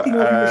 I was looking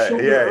over your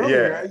shoulder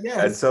earlier.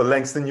 Yes. And so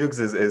Langston Hughes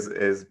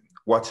is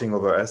watching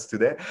over us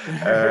today.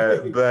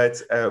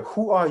 But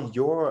who are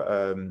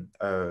your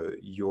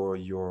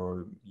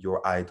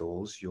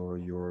idols?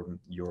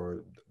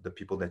 The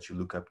people that you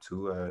look up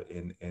to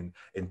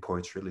in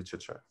poetry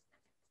literature?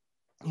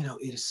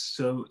 It is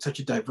such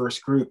a diverse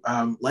group.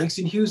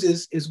 Langston Hughes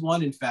is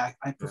one. In fact,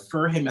 I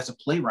prefer him as a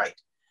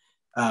playwright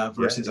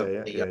versus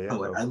a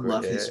poet. I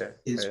love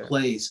his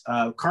plays.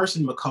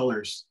 Carson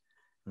McCullers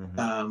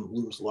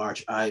looms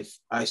large. I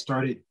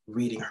started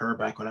reading her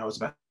back when I was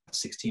about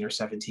 16 or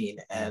 17,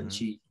 and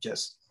she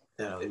just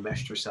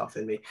enmeshed herself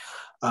in me.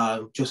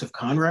 Joseph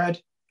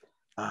Conrad,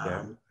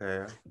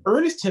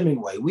 Ernest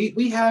Hemingway.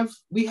 We have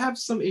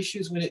some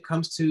issues when it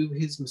comes to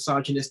his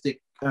misogynistic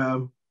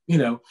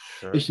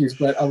issues,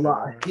 but a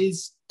lot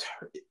his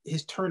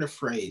turn of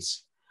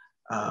phrase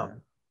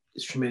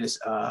is tremendous.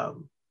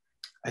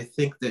 I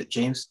think that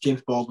James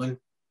Baldwin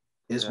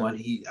is Yeah.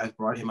 one. I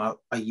brought him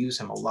up. I use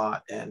him a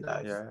lot, and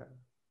Yeah.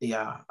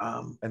 yeah.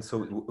 And so,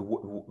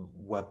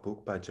 what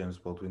book by James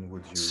Baldwin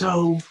would you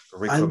So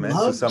recommend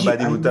to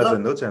somebody I who love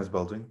doesn't know James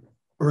Baldwin?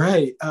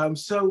 right.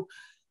 So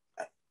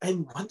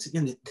and once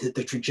again,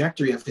 the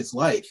trajectory of his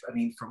life. I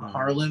mean, from Mm-hmm.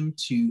 Harlem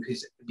to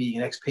his being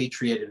an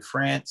expatriate in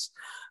France,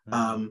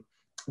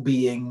 Mm-hmm.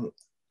 being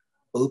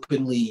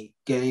openly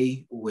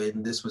gay when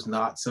Mm-hmm. this was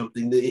not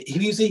something that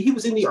he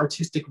was in the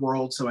artistic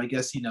world. So I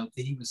guess he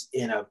was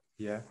in a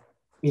Yeah.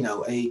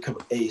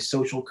 a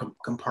social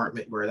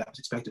compartment where that was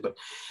expected. But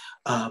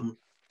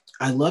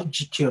I love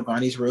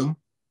Giovanni's Room.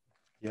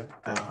 Yeah.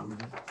 Yeah. Um,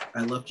 Mm-hmm.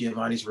 I love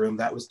Giovanni's Room.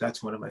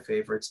 That's one of my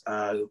favorites.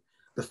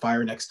 The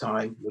Fire Next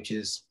Time, which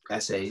is Yeah.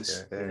 essays.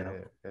 Yeah. Yeah.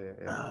 Yeah. Yeah.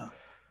 Yeah. Uh,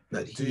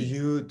 but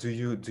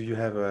Do you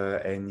have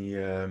any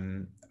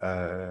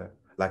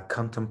like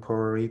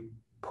contemporary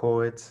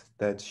poets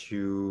that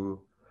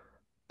you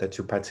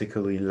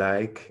particularly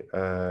like?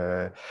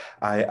 I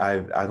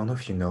don't know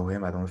if you know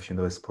him. I don't know if you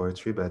know his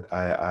poetry, but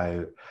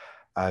I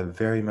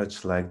very much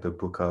like the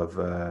book of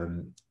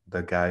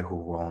the guy who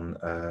won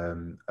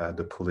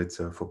the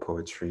Pulitzer for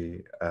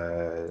poetry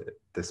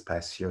this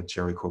past year,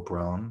 Jericho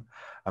Brown.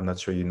 I'm not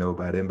sure you know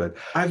about him, but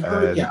I've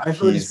heard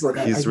his book.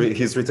 I need to.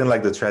 he's written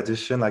like the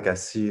tradition. Like I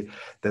see,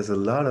 there's a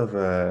lot of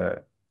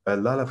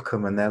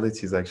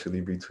commonalities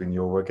actually between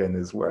your work and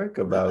his work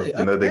Really?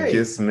 about the Okay.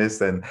 gifts,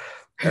 myths, and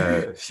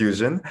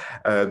fusion.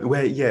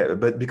 Well, yeah,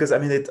 but because I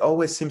mean, it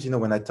always seems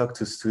when I talk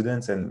to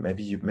students, and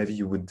maybe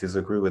you would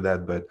disagree with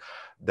that, but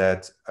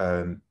that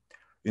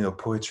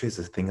poetry is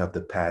a thing of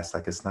the past.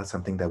 Like it's not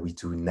something that we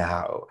do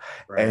now.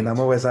 And I'm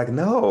Right. always like,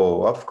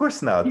 no, of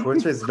course not.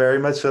 Poetry is very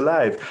much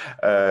alive.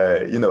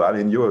 I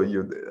mean,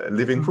 you're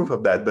living proof Mhm.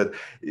 of that. But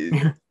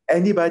uh,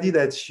 anybody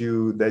that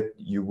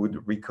you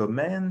would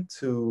recommend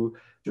to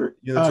Sure.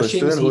 to a Seamus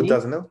student who Heaney.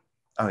 doesn't know?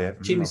 Oh yeah,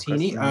 Seamus of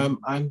course. Heaney.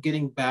 I'm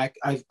getting back.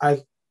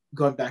 I've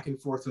gone back and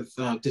forth with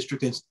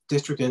district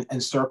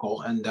and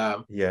circle, and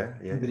Yeah, yeah,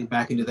 I'm yeah. getting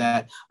back into Mhm.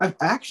 that. I've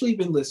actually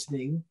been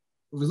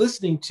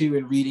listening to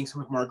and reading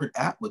some of Margaret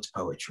Atwood's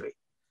poetry.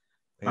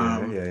 Yeah,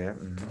 Um, yeah, yeah.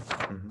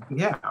 Hmm.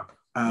 yeah. Yeah,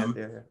 Um,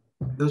 yeah,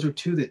 yeah. those are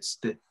two that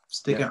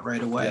stick Yeah, out right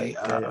yeah, away.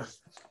 yeah, yeah.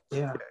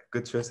 Yeah.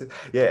 Good choices.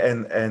 Yeah,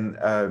 and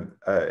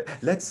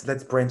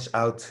let's branch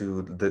out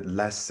to the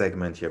last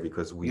segment here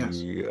because Yes.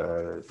 we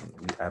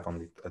have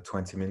only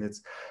 20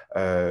 minutes.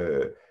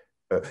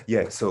 Uh,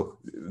 yeah, so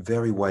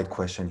very wide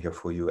question here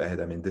for you, Ed.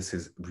 I mean, this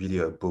is really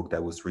a book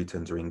that was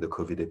written during the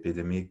COVID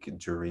epidemic,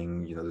 during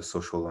the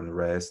social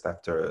unrest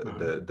after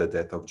Mhm. the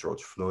death of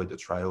George Floyd. The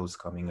trial is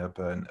coming up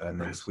Right.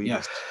 next week.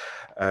 Yes.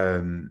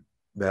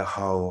 But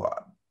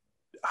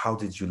how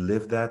did you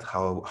live that?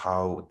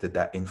 How did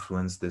that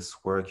influence this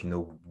work?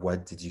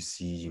 What did you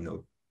see,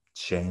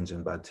 change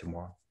in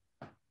Baltimore?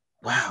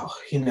 Wow.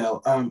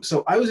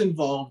 So I was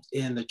involved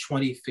in the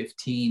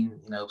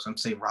 2015, some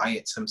say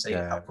riot, some say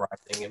Yeah.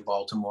 uprising in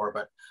Baltimore,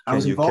 but I Can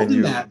was you can involved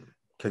in that. you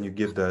can you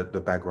give the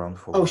background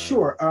Oh, for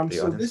sure. the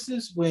So audience? this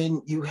is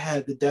when you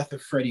had the death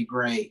of Freddie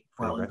Gray Pretty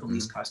while in great.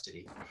 police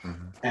custody. Hmm.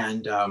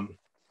 And I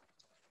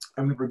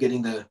remember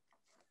getting the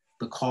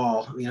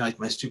call, like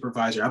my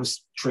supervisor, I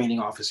was training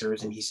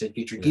officers, and he said,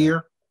 get your Yeah.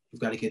 gear. You've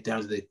got to get down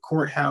to the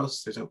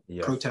courthouse. There's a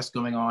Yeah. protest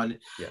going on.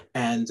 Yeah.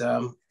 And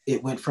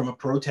it went from a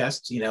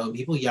protest,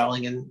 people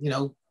yelling, and,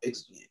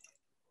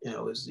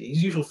 it was the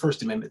usual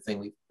First Amendment thing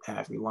we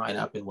have. We line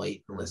up and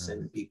wait and listen,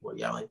 Hmm. and people are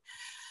yelling,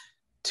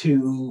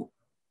 to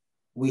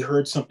we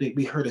heard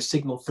a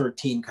signal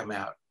 13 come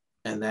out,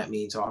 and that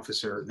means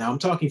officer. Now I'm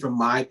talking from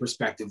my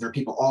perspective. There are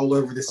people all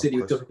over the Of city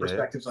with course. different Yeah.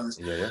 Yeah. perspectives on this.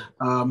 Yeah.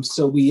 Yeah.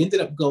 So we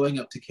ended up going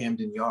up to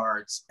Camden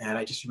Yards, and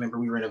I just remember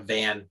we were in a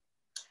van,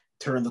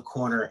 turned the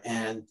corner,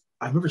 and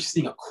I remember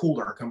seeing a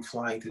cooler come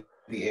flying through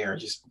the air.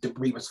 Just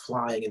debris was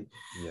flying, and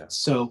Yeah.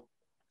 so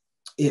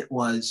it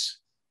was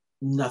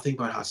nothing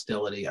but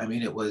hostility. I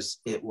mean, it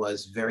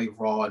was very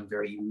raw and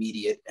very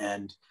immediate,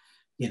 and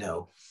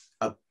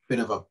a bit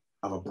of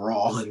a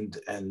brawl,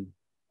 and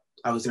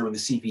I was there when the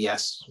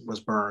CVS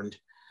was burned.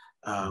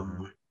 Hmm.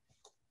 Um,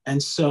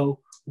 and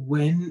so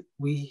when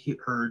we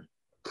heard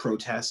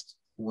protest,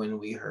 when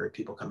we heard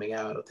people coming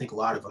out, I think a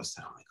lot of us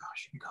said, oh my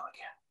gosh, here we go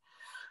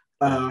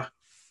Yeah. again.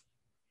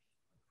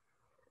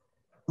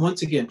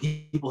 Once again,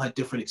 people had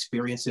different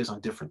experiences on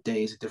different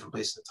days at different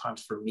places and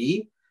times. For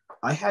me,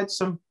 I had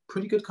some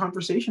pretty good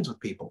conversations with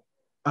people.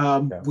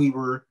 Yeah. We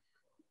were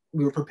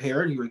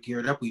prepared, we were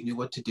geared up, we knew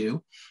what to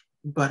do.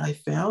 But I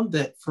found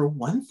that for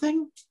one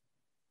thing,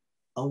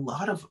 a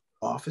lot of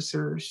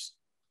officers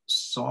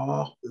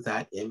saw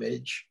that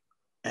image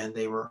and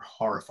they were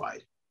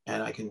horrified.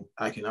 And I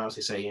can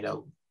honestly say,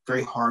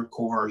 very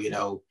hardcore,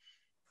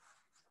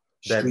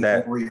 That street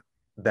that warrior,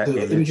 that the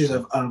image. images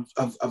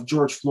of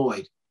George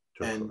Floyd,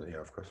 George and Floyd, yeah,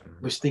 of course.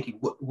 Hmm. was thinking,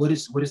 what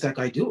is that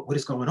guy doing? What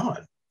is going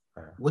on?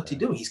 What's he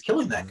doing? He's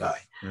killing that Hmm. guy.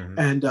 Hmm.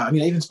 And I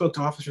mean, I even spoke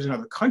to officers in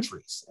other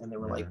countries, and they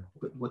were like,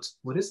 Hmm.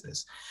 what is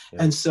this?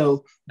 Yeah. And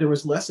so there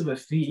was less of a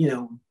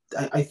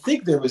I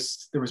think there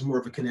was more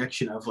of a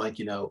connection of like,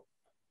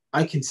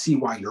 I can see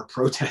why you're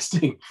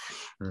protesting.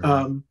 Hmm.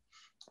 Um,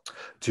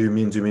 Do you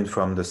mean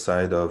from the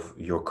side of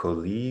your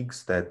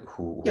colleagues that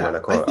who are Yeah,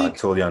 like, I oh, I think.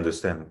 totally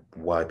understand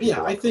why Yeah,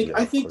 people I are, think yeah,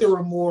 I of think there course,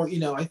 were more.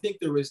 I think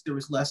there was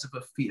less of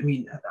a feel. I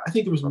mean, I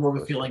think there was more of a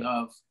yeah, feeling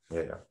of,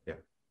 yeah, yeah,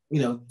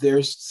 yeah.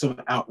 there's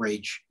some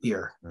outrage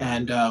here, Hmm.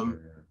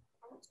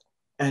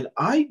 and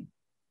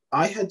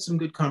I had some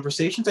good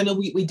conversations. I know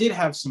we did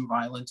have some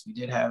violence. We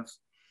did have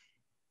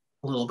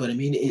a little bit. I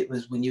mean, it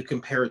was when you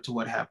compare it to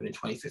what happened in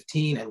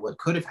 2015 and what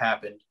could have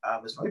happened. I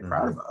was very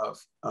proud Hmm.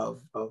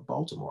 of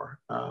Baltimore.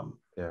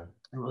 Yeah,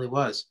 It really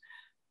was,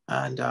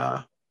 and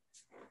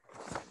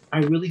I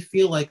really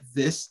feel like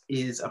this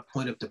is a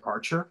point of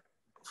departure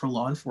for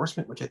law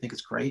enforcement, which I think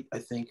is great. I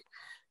think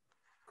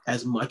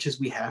as much as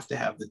we have to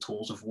have the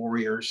tools of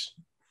warriors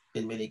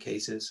in many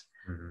cases,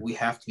 hmm, we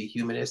have to be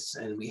humanists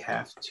and we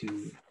have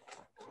to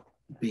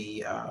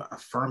be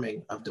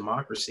affirming of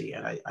democracy.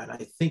 And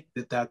I think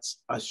that that's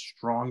a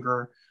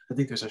stronger. I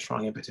think there's a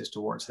strong impetus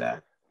towards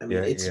that. I mean,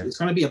 yeah, it's yeah. it's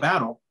going to be a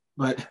battle,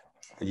 but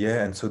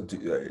Yeah, and so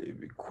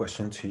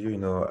question to you,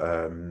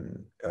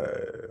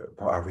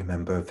 well, I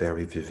remember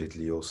very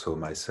vividly also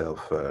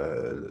myself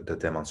the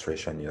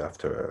demonstration,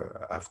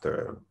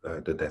 after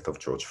the death of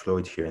George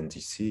Floyd here in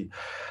DC,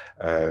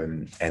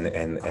 and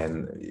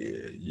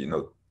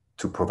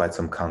to provide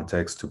some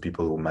context to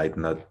people who might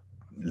not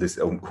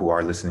listen, who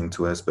are listening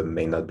to us but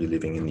may not be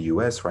living in the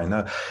US right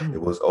now.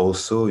 It was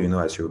also,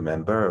 as you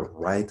remember,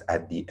 right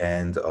at the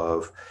end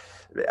of,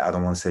 I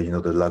don't want to say,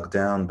 the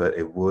lockdown, but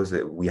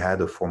we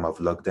had a form of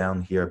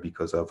lockdown here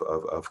because of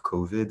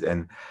COVID.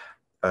 And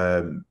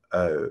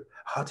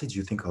how did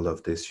you think all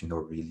of this,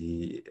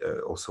 really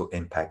also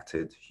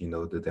impacted,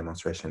 the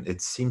demonstration?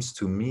 It seems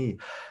to me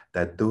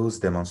that those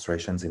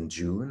demonstrations in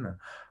June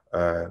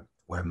uh,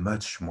 were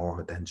much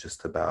more than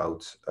just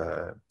about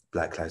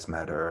Black Lives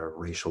Matter,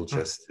 racial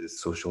justice,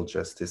 social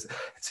justice.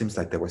 It seems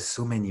like there were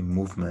so many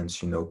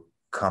movements,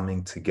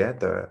 coming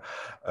together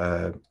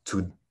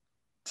to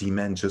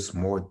demand just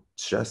more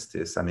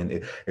justice. I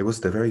mean, it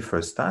was the very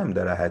first time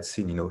that I had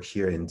seen,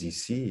 here in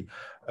DC,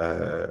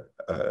 uh,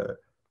 uh,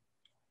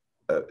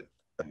 a,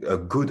 a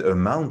good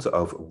amount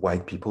of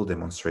white people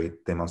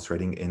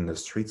demonstrating in the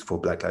streets for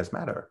Black Lives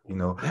Matter,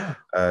 yeah,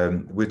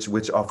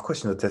 which of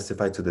course,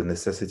 testify to the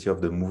necessity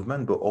of the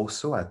movement, but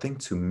also I think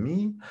to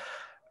me,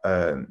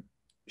 um,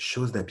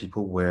 shows that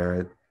people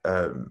were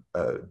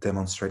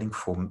demonstrating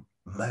for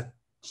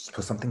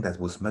something that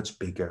was much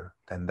bigger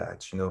than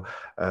that.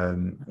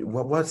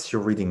 What's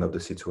your reading of the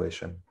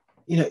situation?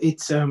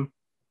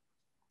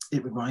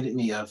 it reminded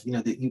me of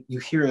that you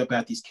hear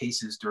about these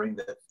cases during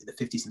the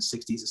 50s and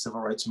 60s, the civil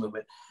rights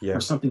movement, where Yeah,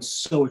 something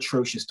so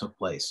atrocious took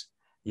place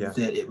yeah,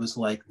 that it was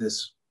like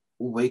this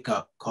wake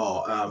up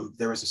call.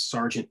 There was a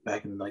sergeant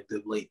back in like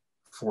the late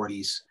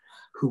 40s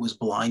who was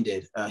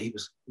blinded. He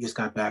just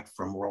got back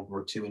from World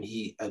War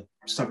II, and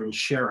a Southern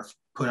sheriff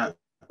put out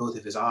both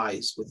of his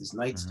eyes with his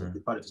nightstick, hmm, the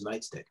butt of his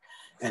nightstick.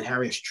 And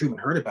Harry S. Truman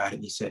heard about it,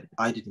 and he said,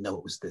 "I didn't know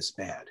it was this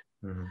bad."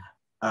 hmm,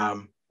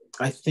 Um,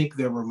 I think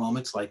there were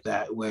moments like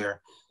that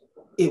where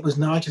it was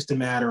not just a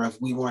matter of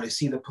we want to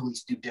see the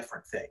police do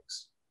different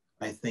things.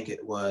 I think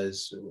it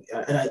was,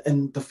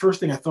 and the first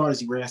thing I thought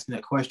as you were asking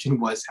that question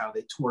was how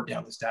they tore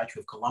down the statue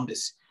of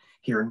Columbus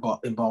here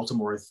in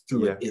Baltimore,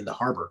 threw it yeah, in the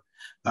harbor.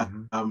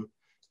 hmm, Um,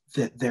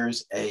 that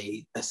there's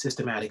a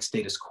systematic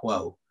status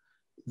quo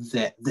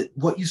that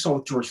what you saw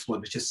with George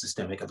Floyd was just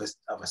systemic of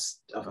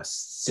a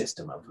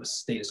system of a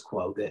status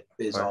quo that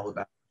is ouais, all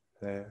about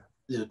yeah.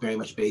 very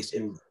much based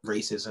in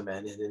racism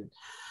and in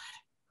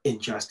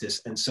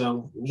injustice. And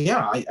so,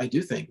 yeah, I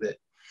do think that.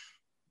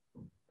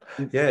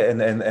 Yeah,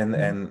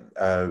 and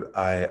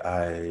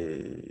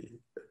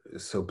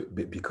so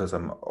because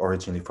I'm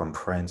originally from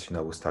France, I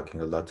was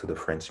talking a lot to the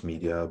French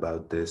media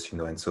about this,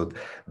 and so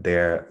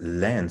their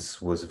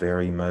lens was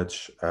very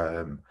much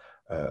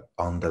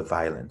on the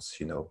violence,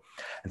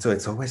 and so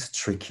it's always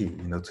tricky,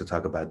 to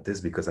talk about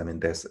this because I mean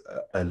there's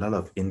a lot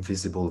of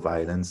invisible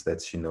violence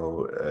that's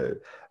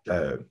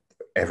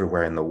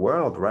everywhere in the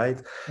world,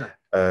 right? Sure.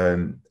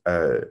 Um,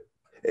 uh,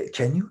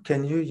 can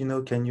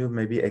you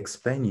maybe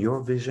explain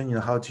your vision?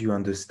 How do you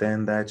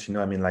understand that?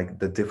 I mean, like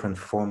the different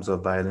forms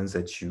of violence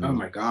that Oh you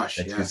my gosh,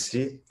 that you yes.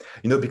 see,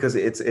 because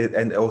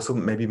and also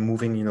maybe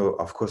moving,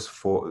 of course,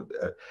 for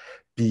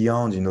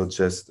beyond,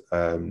 just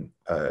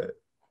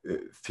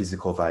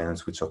physical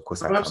violence, which of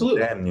course I Oh,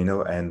 absolutely.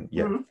 condemn, and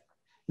yeah, Mhm.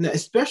 Now,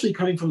 especially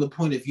coming from the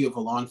point of view of a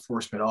law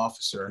enforcement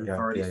officer, an yeah,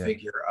 authority yeah, yeah,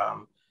 figure,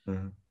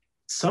 mhm,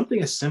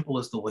 something as simple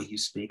as the way you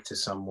speak to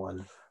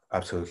someone,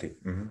 absolutely,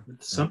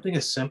 something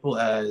as simple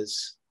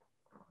as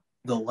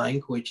the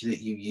language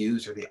that you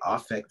use or the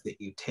affect that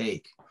you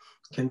take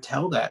can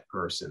tell that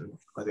person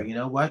whether, yeah, you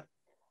know what,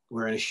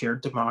 we're in a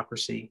shared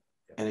democracy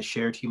yeah, and a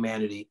shared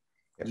humanity.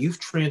 yeah, You've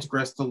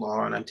transgressed the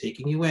law and I'm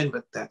taking you in,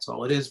 but that's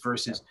all it is. yeah,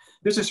 Versus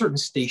there's a certain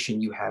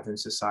station you have in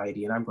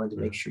society, and I'm going to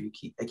make mhm, sure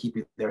I keep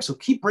you there. So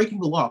keep breaking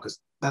the law because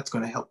that's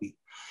going to help me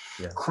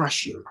yeah,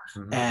 crush you.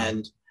 mhm,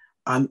 And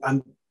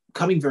I'm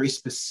coming very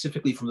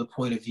specifically from the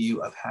point of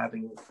view of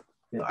having,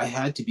 I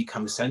had to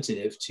become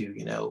sensitive to,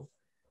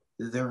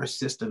 there are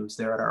systems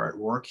that are at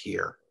work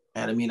here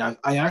And I mean, I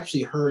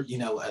actually heard,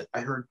 I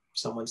heard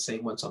someone say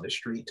once on the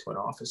street to an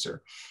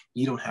officer,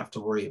 "You don't have to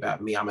worry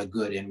about me. I'm a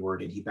good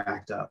N-word," and he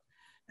backed up.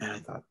 And I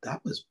thought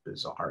that was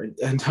bizarre.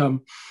 Yeah.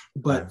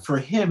 But for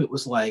him, it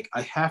was like,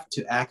 I have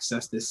to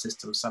access this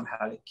system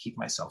somehow to keep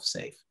myself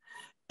safe.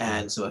 Yeah.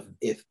 And so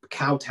if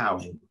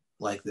kowtowing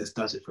like this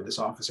does it for this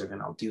officer,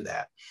 then I'll do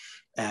that.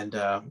 And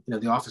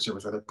the officer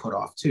was rather put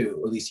off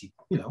too. At least he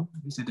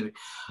said to me.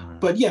 Mhm.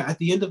 But yeah, at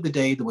the end of the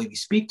day, the way we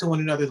speak to one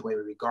another, the way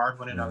we regard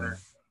one Mhm. another,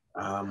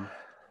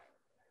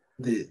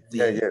 the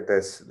Yeah, the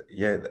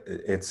yeah,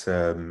 it's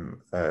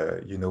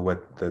you know what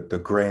the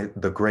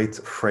great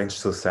French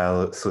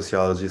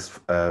sociologist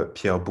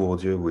Pierre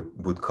Bourdieu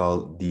would call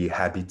the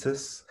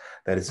habitus.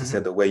 That is to say,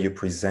 Mhm. the way you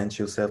present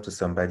yourself to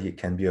somebody, it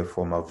can be a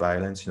form of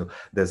violence.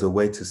 There's a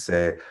way to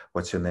say,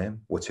 "What's your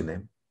name? What's your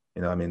name?"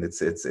 I mean, there's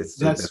That's a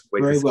way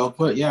to very say, well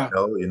put. Yeah.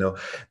 no,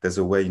 there's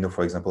a way,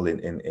 for example,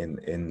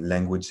 in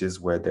languages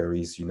where there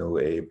is,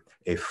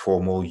 a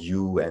formal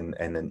you and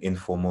an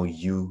informal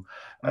you,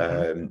 Hmm.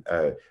 um,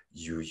 uh,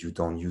 you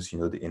don't use,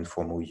 the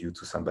informal you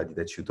to somebody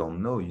that you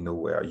don't know,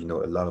 where,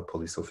 a lot of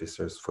police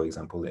officers, for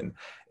example,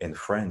 in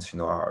France,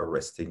 are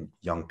arresting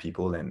young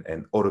people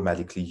and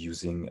automatically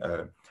using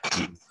the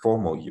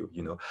informal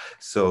you.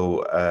 So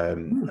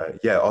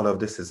yeah, all of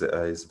this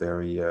is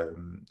very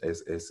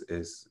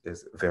is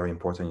very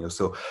important.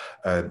 So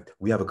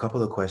we have a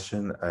couple of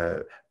questions.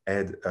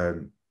 Ed,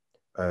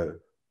 uh,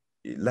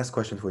 last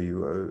question for you.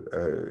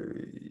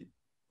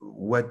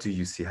 What do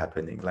you see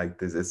happening? Like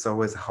this, it's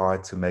always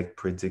hard to make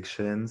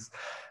predictions,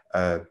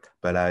 uh,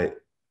 but I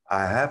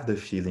have the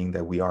feeling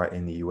that we are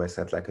in the US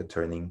at like a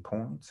turning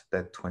point.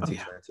 That Oh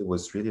yeah. 2020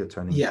 was really a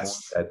turning point.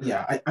 Yes. That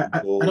Yeah. I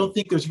people, don't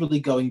think there's really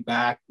going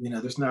back.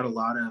 There's not a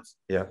lot of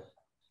yeah,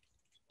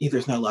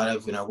 there's not a lot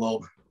of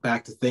well,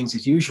 back to things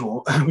as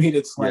usual. I mean,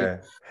 it's like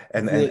yeah,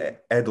 and the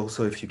Ed,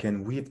 also, if you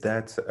can weave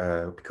that,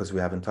 because we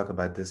haven't talked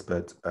about this,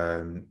 but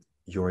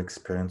your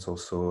experience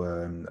also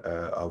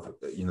of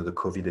the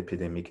COVID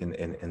epidemic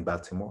in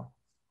Baltimore.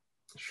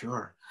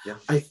 sure. Yeah,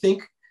 I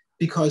think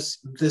because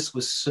this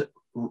was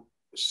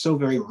so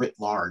very writ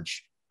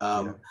large.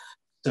 yeah,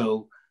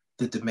 So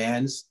the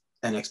demands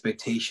and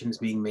expectations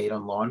being made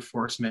on law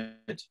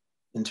enforcement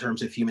in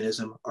terms of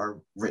humanism are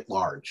writ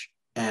large.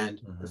 And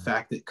the hmm,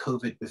 fact that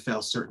COVID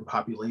befell certain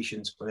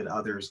populations more than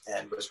others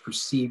and was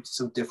perceived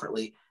so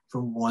differently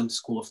from one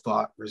school of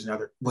thought versus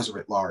another was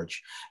writ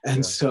large. And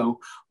yeah, so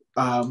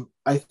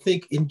I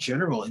think in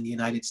general in the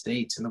United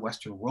States and the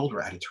Western world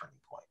we're at a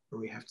turning point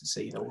where we have to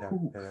say, yeah,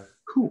 yeah,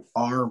 who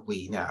are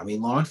we now? I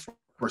mean, law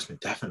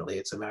enforcement definitely.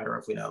 It's a matter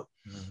of hmm,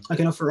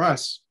 like for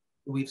us,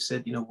 we've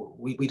said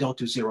we don't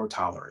do zero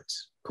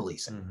tolerance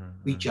policing. hmm,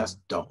 We hmm, just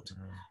don't,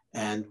 hmm,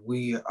 and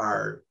we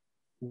are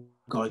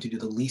going to do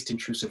the least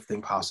intrusive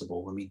thing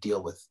possible when we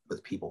deal with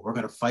people. We're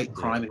going to fight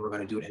crime yeah, and we're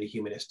going to do it in a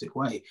humanistic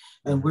way.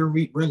 And hmm,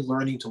 we're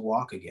learning to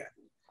walk again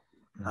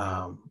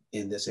hmm.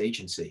 in this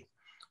agency.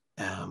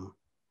 Um,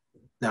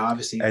 Now,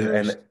 obviously, And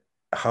there's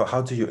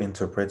how do you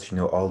interpret,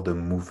 all the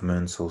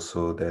movements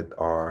also that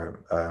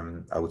are,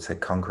 I would say,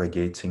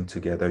 congregating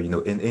together,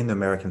 in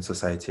American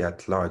society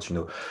at large,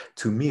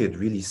 to me, it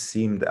really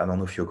seemed, I don't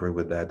know if you agree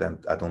with that,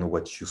 and I don't know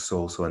what you saw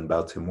also in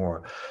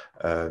Baltimore,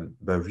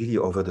 but really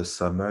over the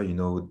summer,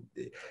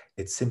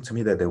 it seemed to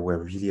me that there were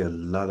really a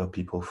lot of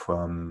people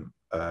from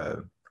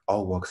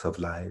all walks of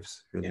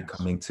lives really yes.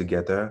 coming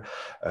together,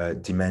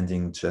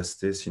 demanding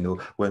justice.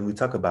 When we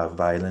talk about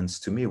violence,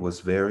 to me, it was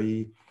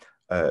very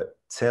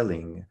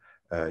telling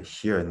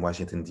here in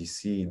Washington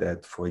D.C.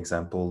 that, for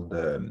example,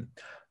 the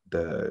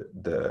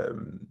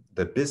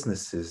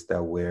businesses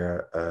that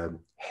were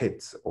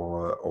hit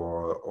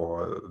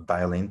or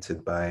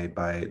violated by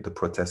the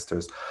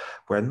protesters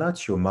were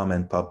not your mom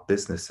and pop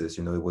businesses.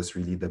 It was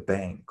really the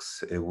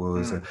banks. It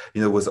was Mm.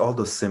 it was all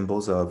those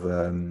symbols of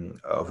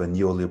a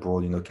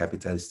neoliberal,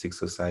 capitalistic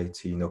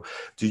society.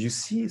 Do you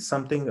see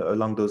something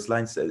along those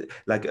lines,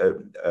 like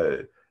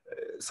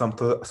some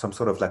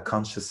sort of like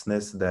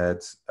consciousness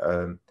that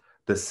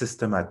the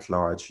system at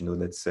large,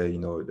 let's say,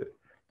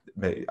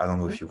 I don't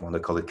know if you want to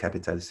call it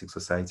capitalistic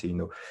society,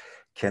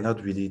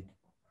 cannot really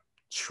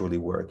truly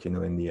work,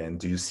 in the end.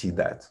 Do you see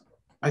that?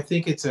 I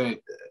think it's a,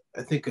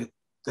 I think a,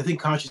 I think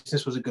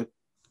consciousness was a good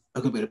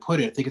way to put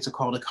it. I think it's a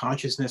call to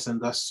consciousness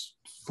and thus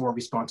for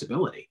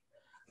responsibility.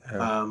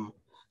 Yeah. Um,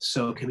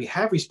 so, can we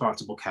have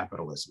responsible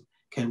capitalism?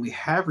 Can we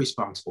have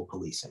responsible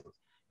policing?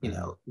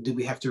 Hmm. Do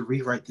we have to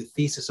rewrite the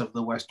thesis of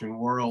the Western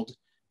world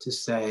to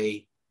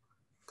say,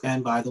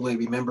 and by the way,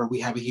 remember we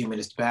have a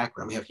humanist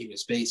background, we have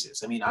humanist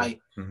basis. I mean, Yeah.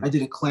 I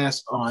did a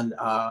class on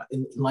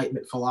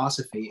Enlightenment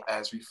philosophy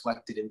as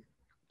reflected in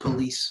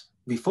police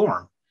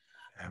reform,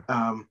 Yeah.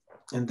 um,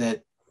 and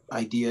that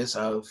ideas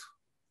of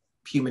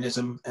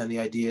humanism and the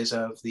ideas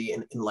of the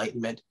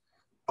Enlightenment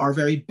are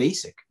very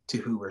basic to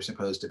who we're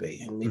supposed to be.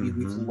 And maybe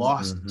we've Mm-hmm,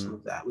 lost some mm-hmm,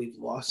 of that. We've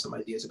lost some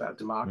ideas about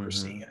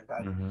democracy mm-hmm, and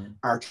about mm-hmm.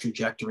 our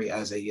trajectory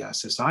as a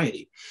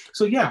society.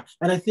 So yeah,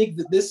 and I think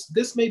that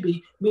this may be,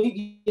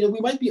 maybe, you know,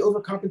 we might be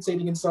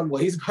overcompensating in some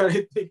ways, but I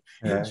think in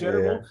Yeah, yeah, yeah.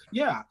 general,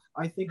 yeah,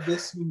 I think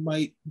this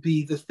might be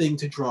the thing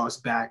to draw us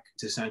back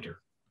to center.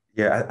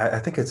 Yeah, I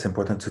think it's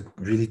important to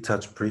really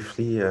touch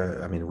briefly.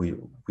 I mean,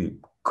 we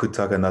could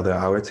talk another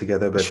hour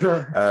together, but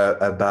Sure.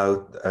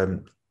 about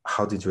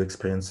how did you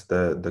experience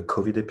the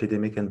COVID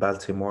epidemic in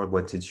Baltimore?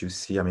 What did you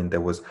see? I mean,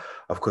 there was,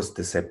 of course,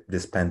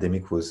 this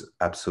pandemic was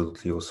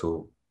absolutely also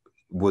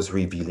was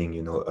revealing,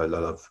 you know, a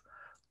lot of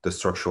the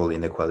structural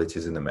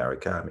inequalities in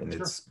America. I mean,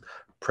 Sure. it's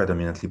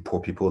predominantly poor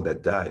people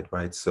that died,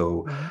 right? So,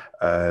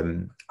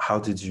 Mhm. how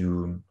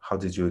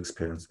did you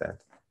experience that?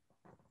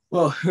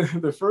 Well,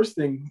 the first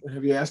thing,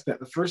 have you asked that?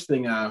 The first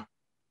thing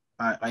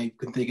I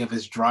can think of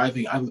is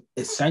driving. I'm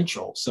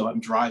essential, so I'm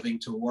driving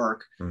to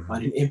work on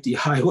Hmm. an empty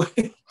highway,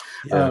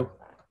 Yeah. uh,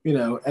 you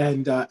know,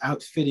 and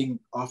outfitting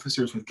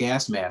officers with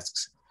gas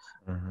masks.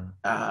 Hmm.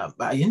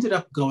 I ended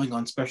up going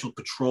on special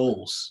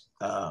patrols.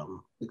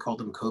 We called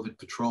them COVID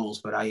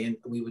patrols, but I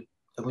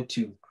went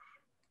to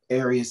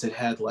areas that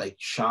had like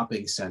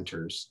shopping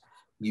centers,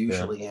 Yeah.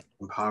 usually in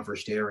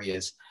impoverished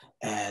areas,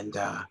 and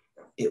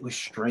it was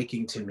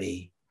striking to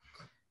me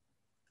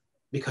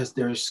because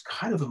there's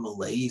kind of a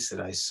malaise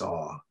that I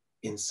saw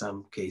in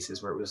some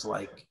cases where it was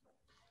like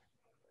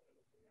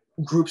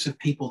groups of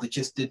people that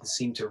just didn't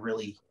seem to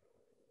really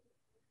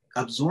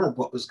absorb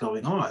what was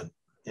going on.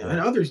 You know, and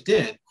Yeah. others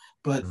did,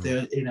 but Mhm.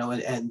 there, you know,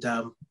 and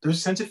there's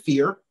a sense of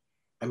fear.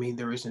 I mean,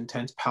 there is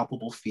intense,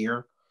 palpable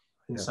fear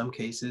in Yeah. some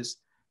cases.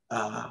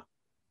 Uh,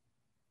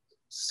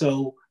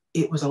 so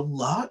it was a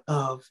lot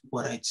of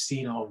what I'd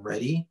seen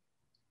already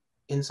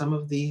in some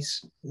of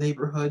these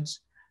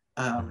neighborhoods.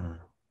 Um, Mhm.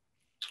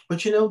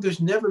 but you know, there's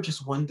never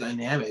just one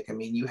dynamic. I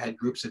mean, you had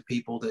groups of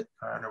people that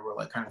I don't know, were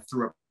like kind of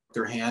threw up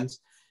their hands,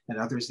 and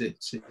others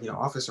that said, you know,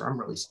 officer, I'm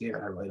really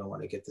scared. I really don't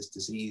want to get this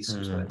disease.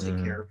 Who's going to take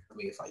care Mhm. of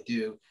me if I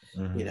do?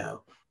 You Mhm.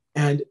 know,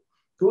 and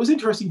what was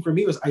interesting for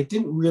me was I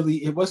didn't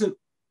really. It wasn't.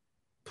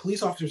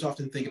 Police officers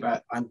often think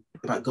about I'm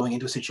about going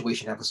into a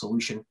situation to have a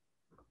solution,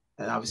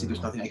 and obviously there's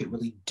Mhm. nothing I could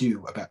really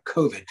do about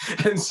COVID.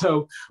 And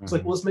so it's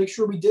like, well, Mhm. let's make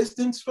sure we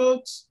distance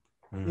folks.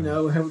 You Mhm.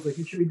 know, and I was like,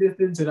 you should be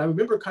distance. And I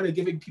remember kind of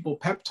giving people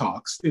pep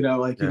talks, you know,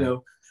 like, you Yeah.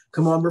 know,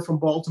 come on, we're from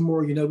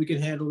Baltimore, you know, we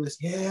can handle this.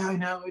 Yeah, I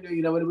know,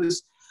 you know, and it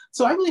was,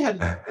 so I really had,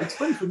 it's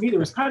funny for me, there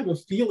was kind of a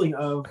feeling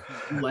of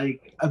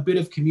like a bit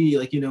of community,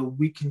 like, you know,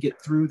 we can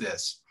get through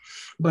this.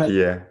 But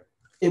Yeah.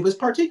 it was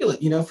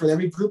particulate, you know, for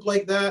every group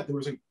like that, there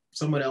was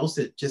someone else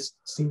that just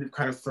seemed to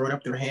kind of throw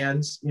up their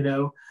hands, you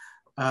know.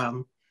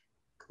 Um,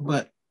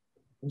 but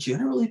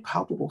generally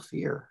palpable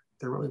fear.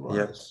 There really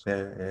Yeah. was.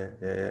 Yeah. Yeah.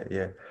 Yeah.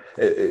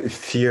 Yeah.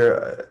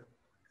 Fear.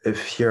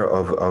 Fear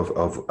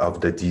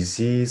of the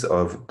disease,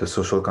 of the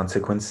social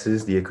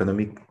consequences, the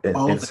economic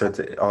All of that.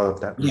 insert, all of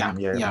that. Yeah,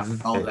 Yeah. yeah,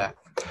 all of Yeah. that.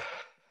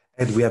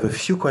 And we have a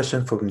few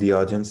questions from the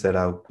audience that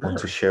I want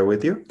to Sure. share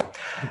with you.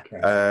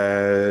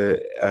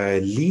 Okay.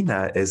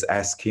 Lena is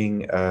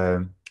asking,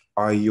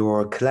 are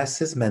your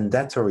classes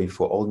mandatory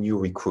for all new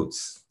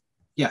recruits?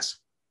 Yes.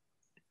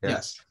 Yeah.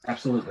 Yes.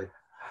 Absolutely.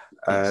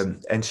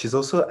 Yes. And she's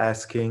also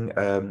asking,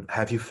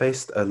 have you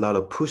faced a lot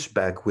of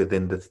pushback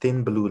within the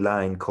thin blue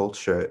line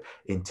culture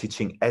in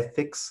teaching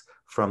ethics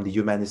from the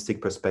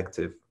humanistic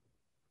perspective?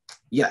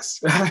 Yes.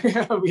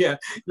 Yeah. Yes,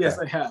 Yeah.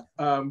 I have.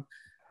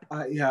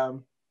 I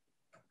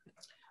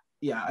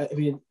yeah. I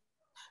mean,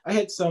 I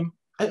had some.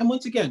 And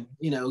once again,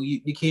 you know,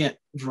 you can't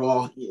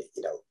draw, you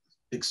know,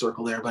 big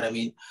circle there, but I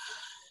mean,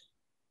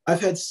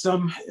 I've had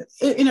some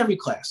in every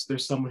class.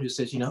 There's someone who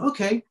says, you know,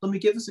 okay, let me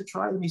give this a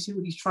try. Let me see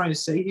what he's trying to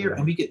say here,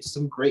 and Mhm. we get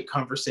some great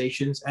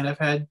conversations. And I've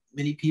had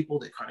many people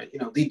that kind of, you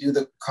know, they do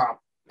the cop,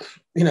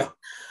 you know,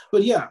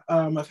 but yeah,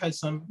 I've had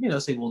some, you know,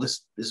 say, well,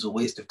 this is a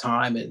waste of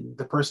time, and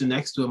the person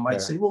next to him might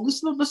Yeah. say, well,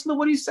 listen to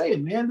what he's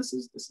saying, man. This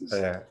is.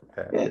 Yeah.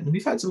 Yeah. Yeah, and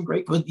we've had some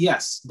great, but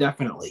yes,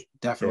 definitely,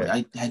 definitely.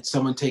 Yeah. I had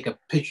someone take a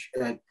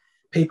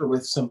paper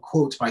with some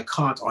quotes by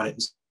Kant on it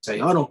and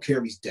say, I don't care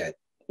if he's dead,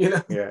 you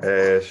know.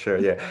 Yeah, sure,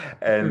 yeah.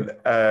 And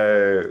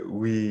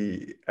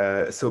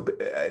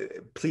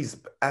please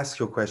ask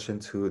your question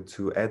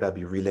to Ed. I'll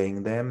be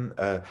relaying them.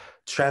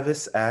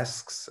 Travis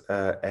asks,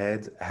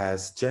 Ed,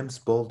 has James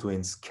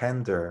Baldwin's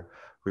candor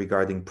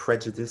regarding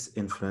prejudice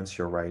influenced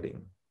your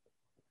writing?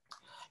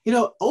 You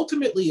know,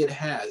 ultimately it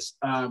has.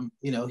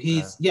 You know, Uh,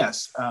 he's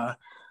yes.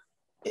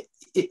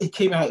 It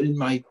came out in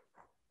my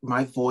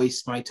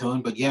voice, my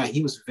tone, but yeah,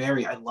 he was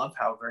very. I love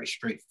how very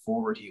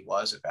straightforward he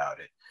was about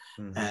it,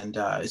 mhm. and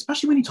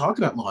especially when he talked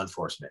about law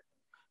enforcement,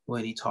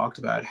 when he talked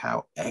about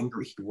how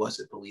angry he was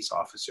at police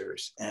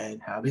officers, and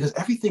how because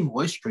everything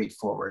was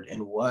straightforward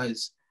and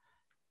was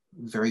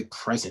very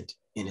present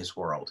in his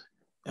world.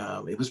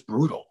 It was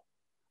brutal,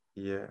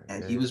 Yeah,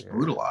 and he yeah, was yeah,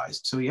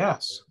 brutalized. So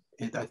yes,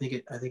 I think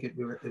it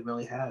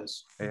really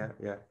has. yeah,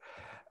 yeah.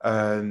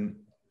 Um,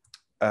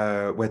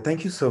 Well,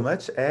 thank you so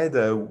much, Ed.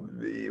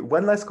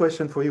 One last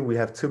question for you. We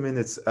have 2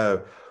 minutes.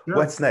 Sure.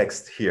 What's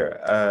next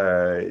here?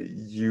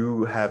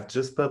 You have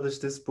just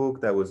published this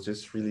book that was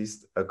just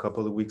released a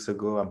couple of weeks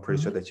ago. I'm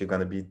pretty sure Mhm. that you're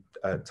going to be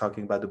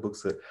talking about the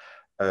books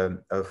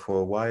for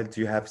a while.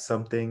 Do you have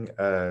something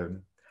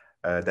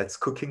that's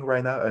cooking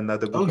right now?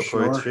 Another book Oh, of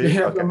sure. poetry?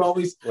 Yeah, Okay. I'm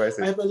always, Where is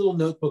I it? have a little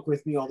notebook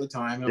with me all the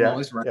time. I'm Yeah,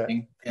 always yeah.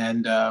 writing.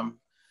 And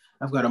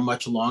I've got a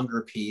much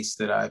longer piece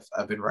that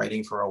I've been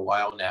writing for a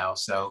while now.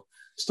 So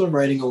still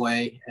writing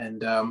away,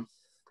 and I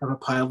have a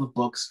pile of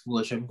books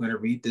which I'm going to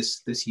read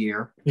this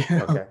year.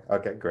 Okay,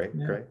 okay, great,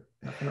 Yeah, great.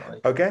 definitely.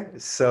 Okay,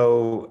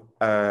 so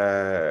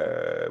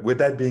with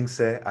that being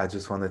said, I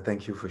just want to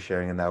thank you for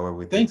sharing an hour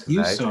with me Thank you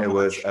tonight. so It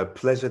was much. a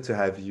pleasure to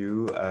have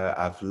you.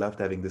 I've loved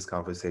having this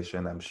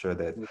conversation. I'm sure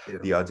that Me too.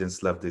 the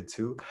audience loved it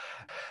too.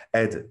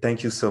 Ed,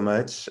 thank you so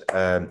much.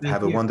 Thank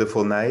Have a you.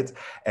 wonderful night,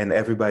 and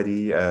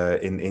everybody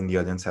in the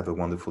audience have a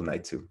wonderful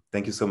night too.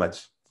 Thank you so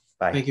much.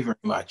 Bye. Thank you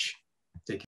very much. Take care.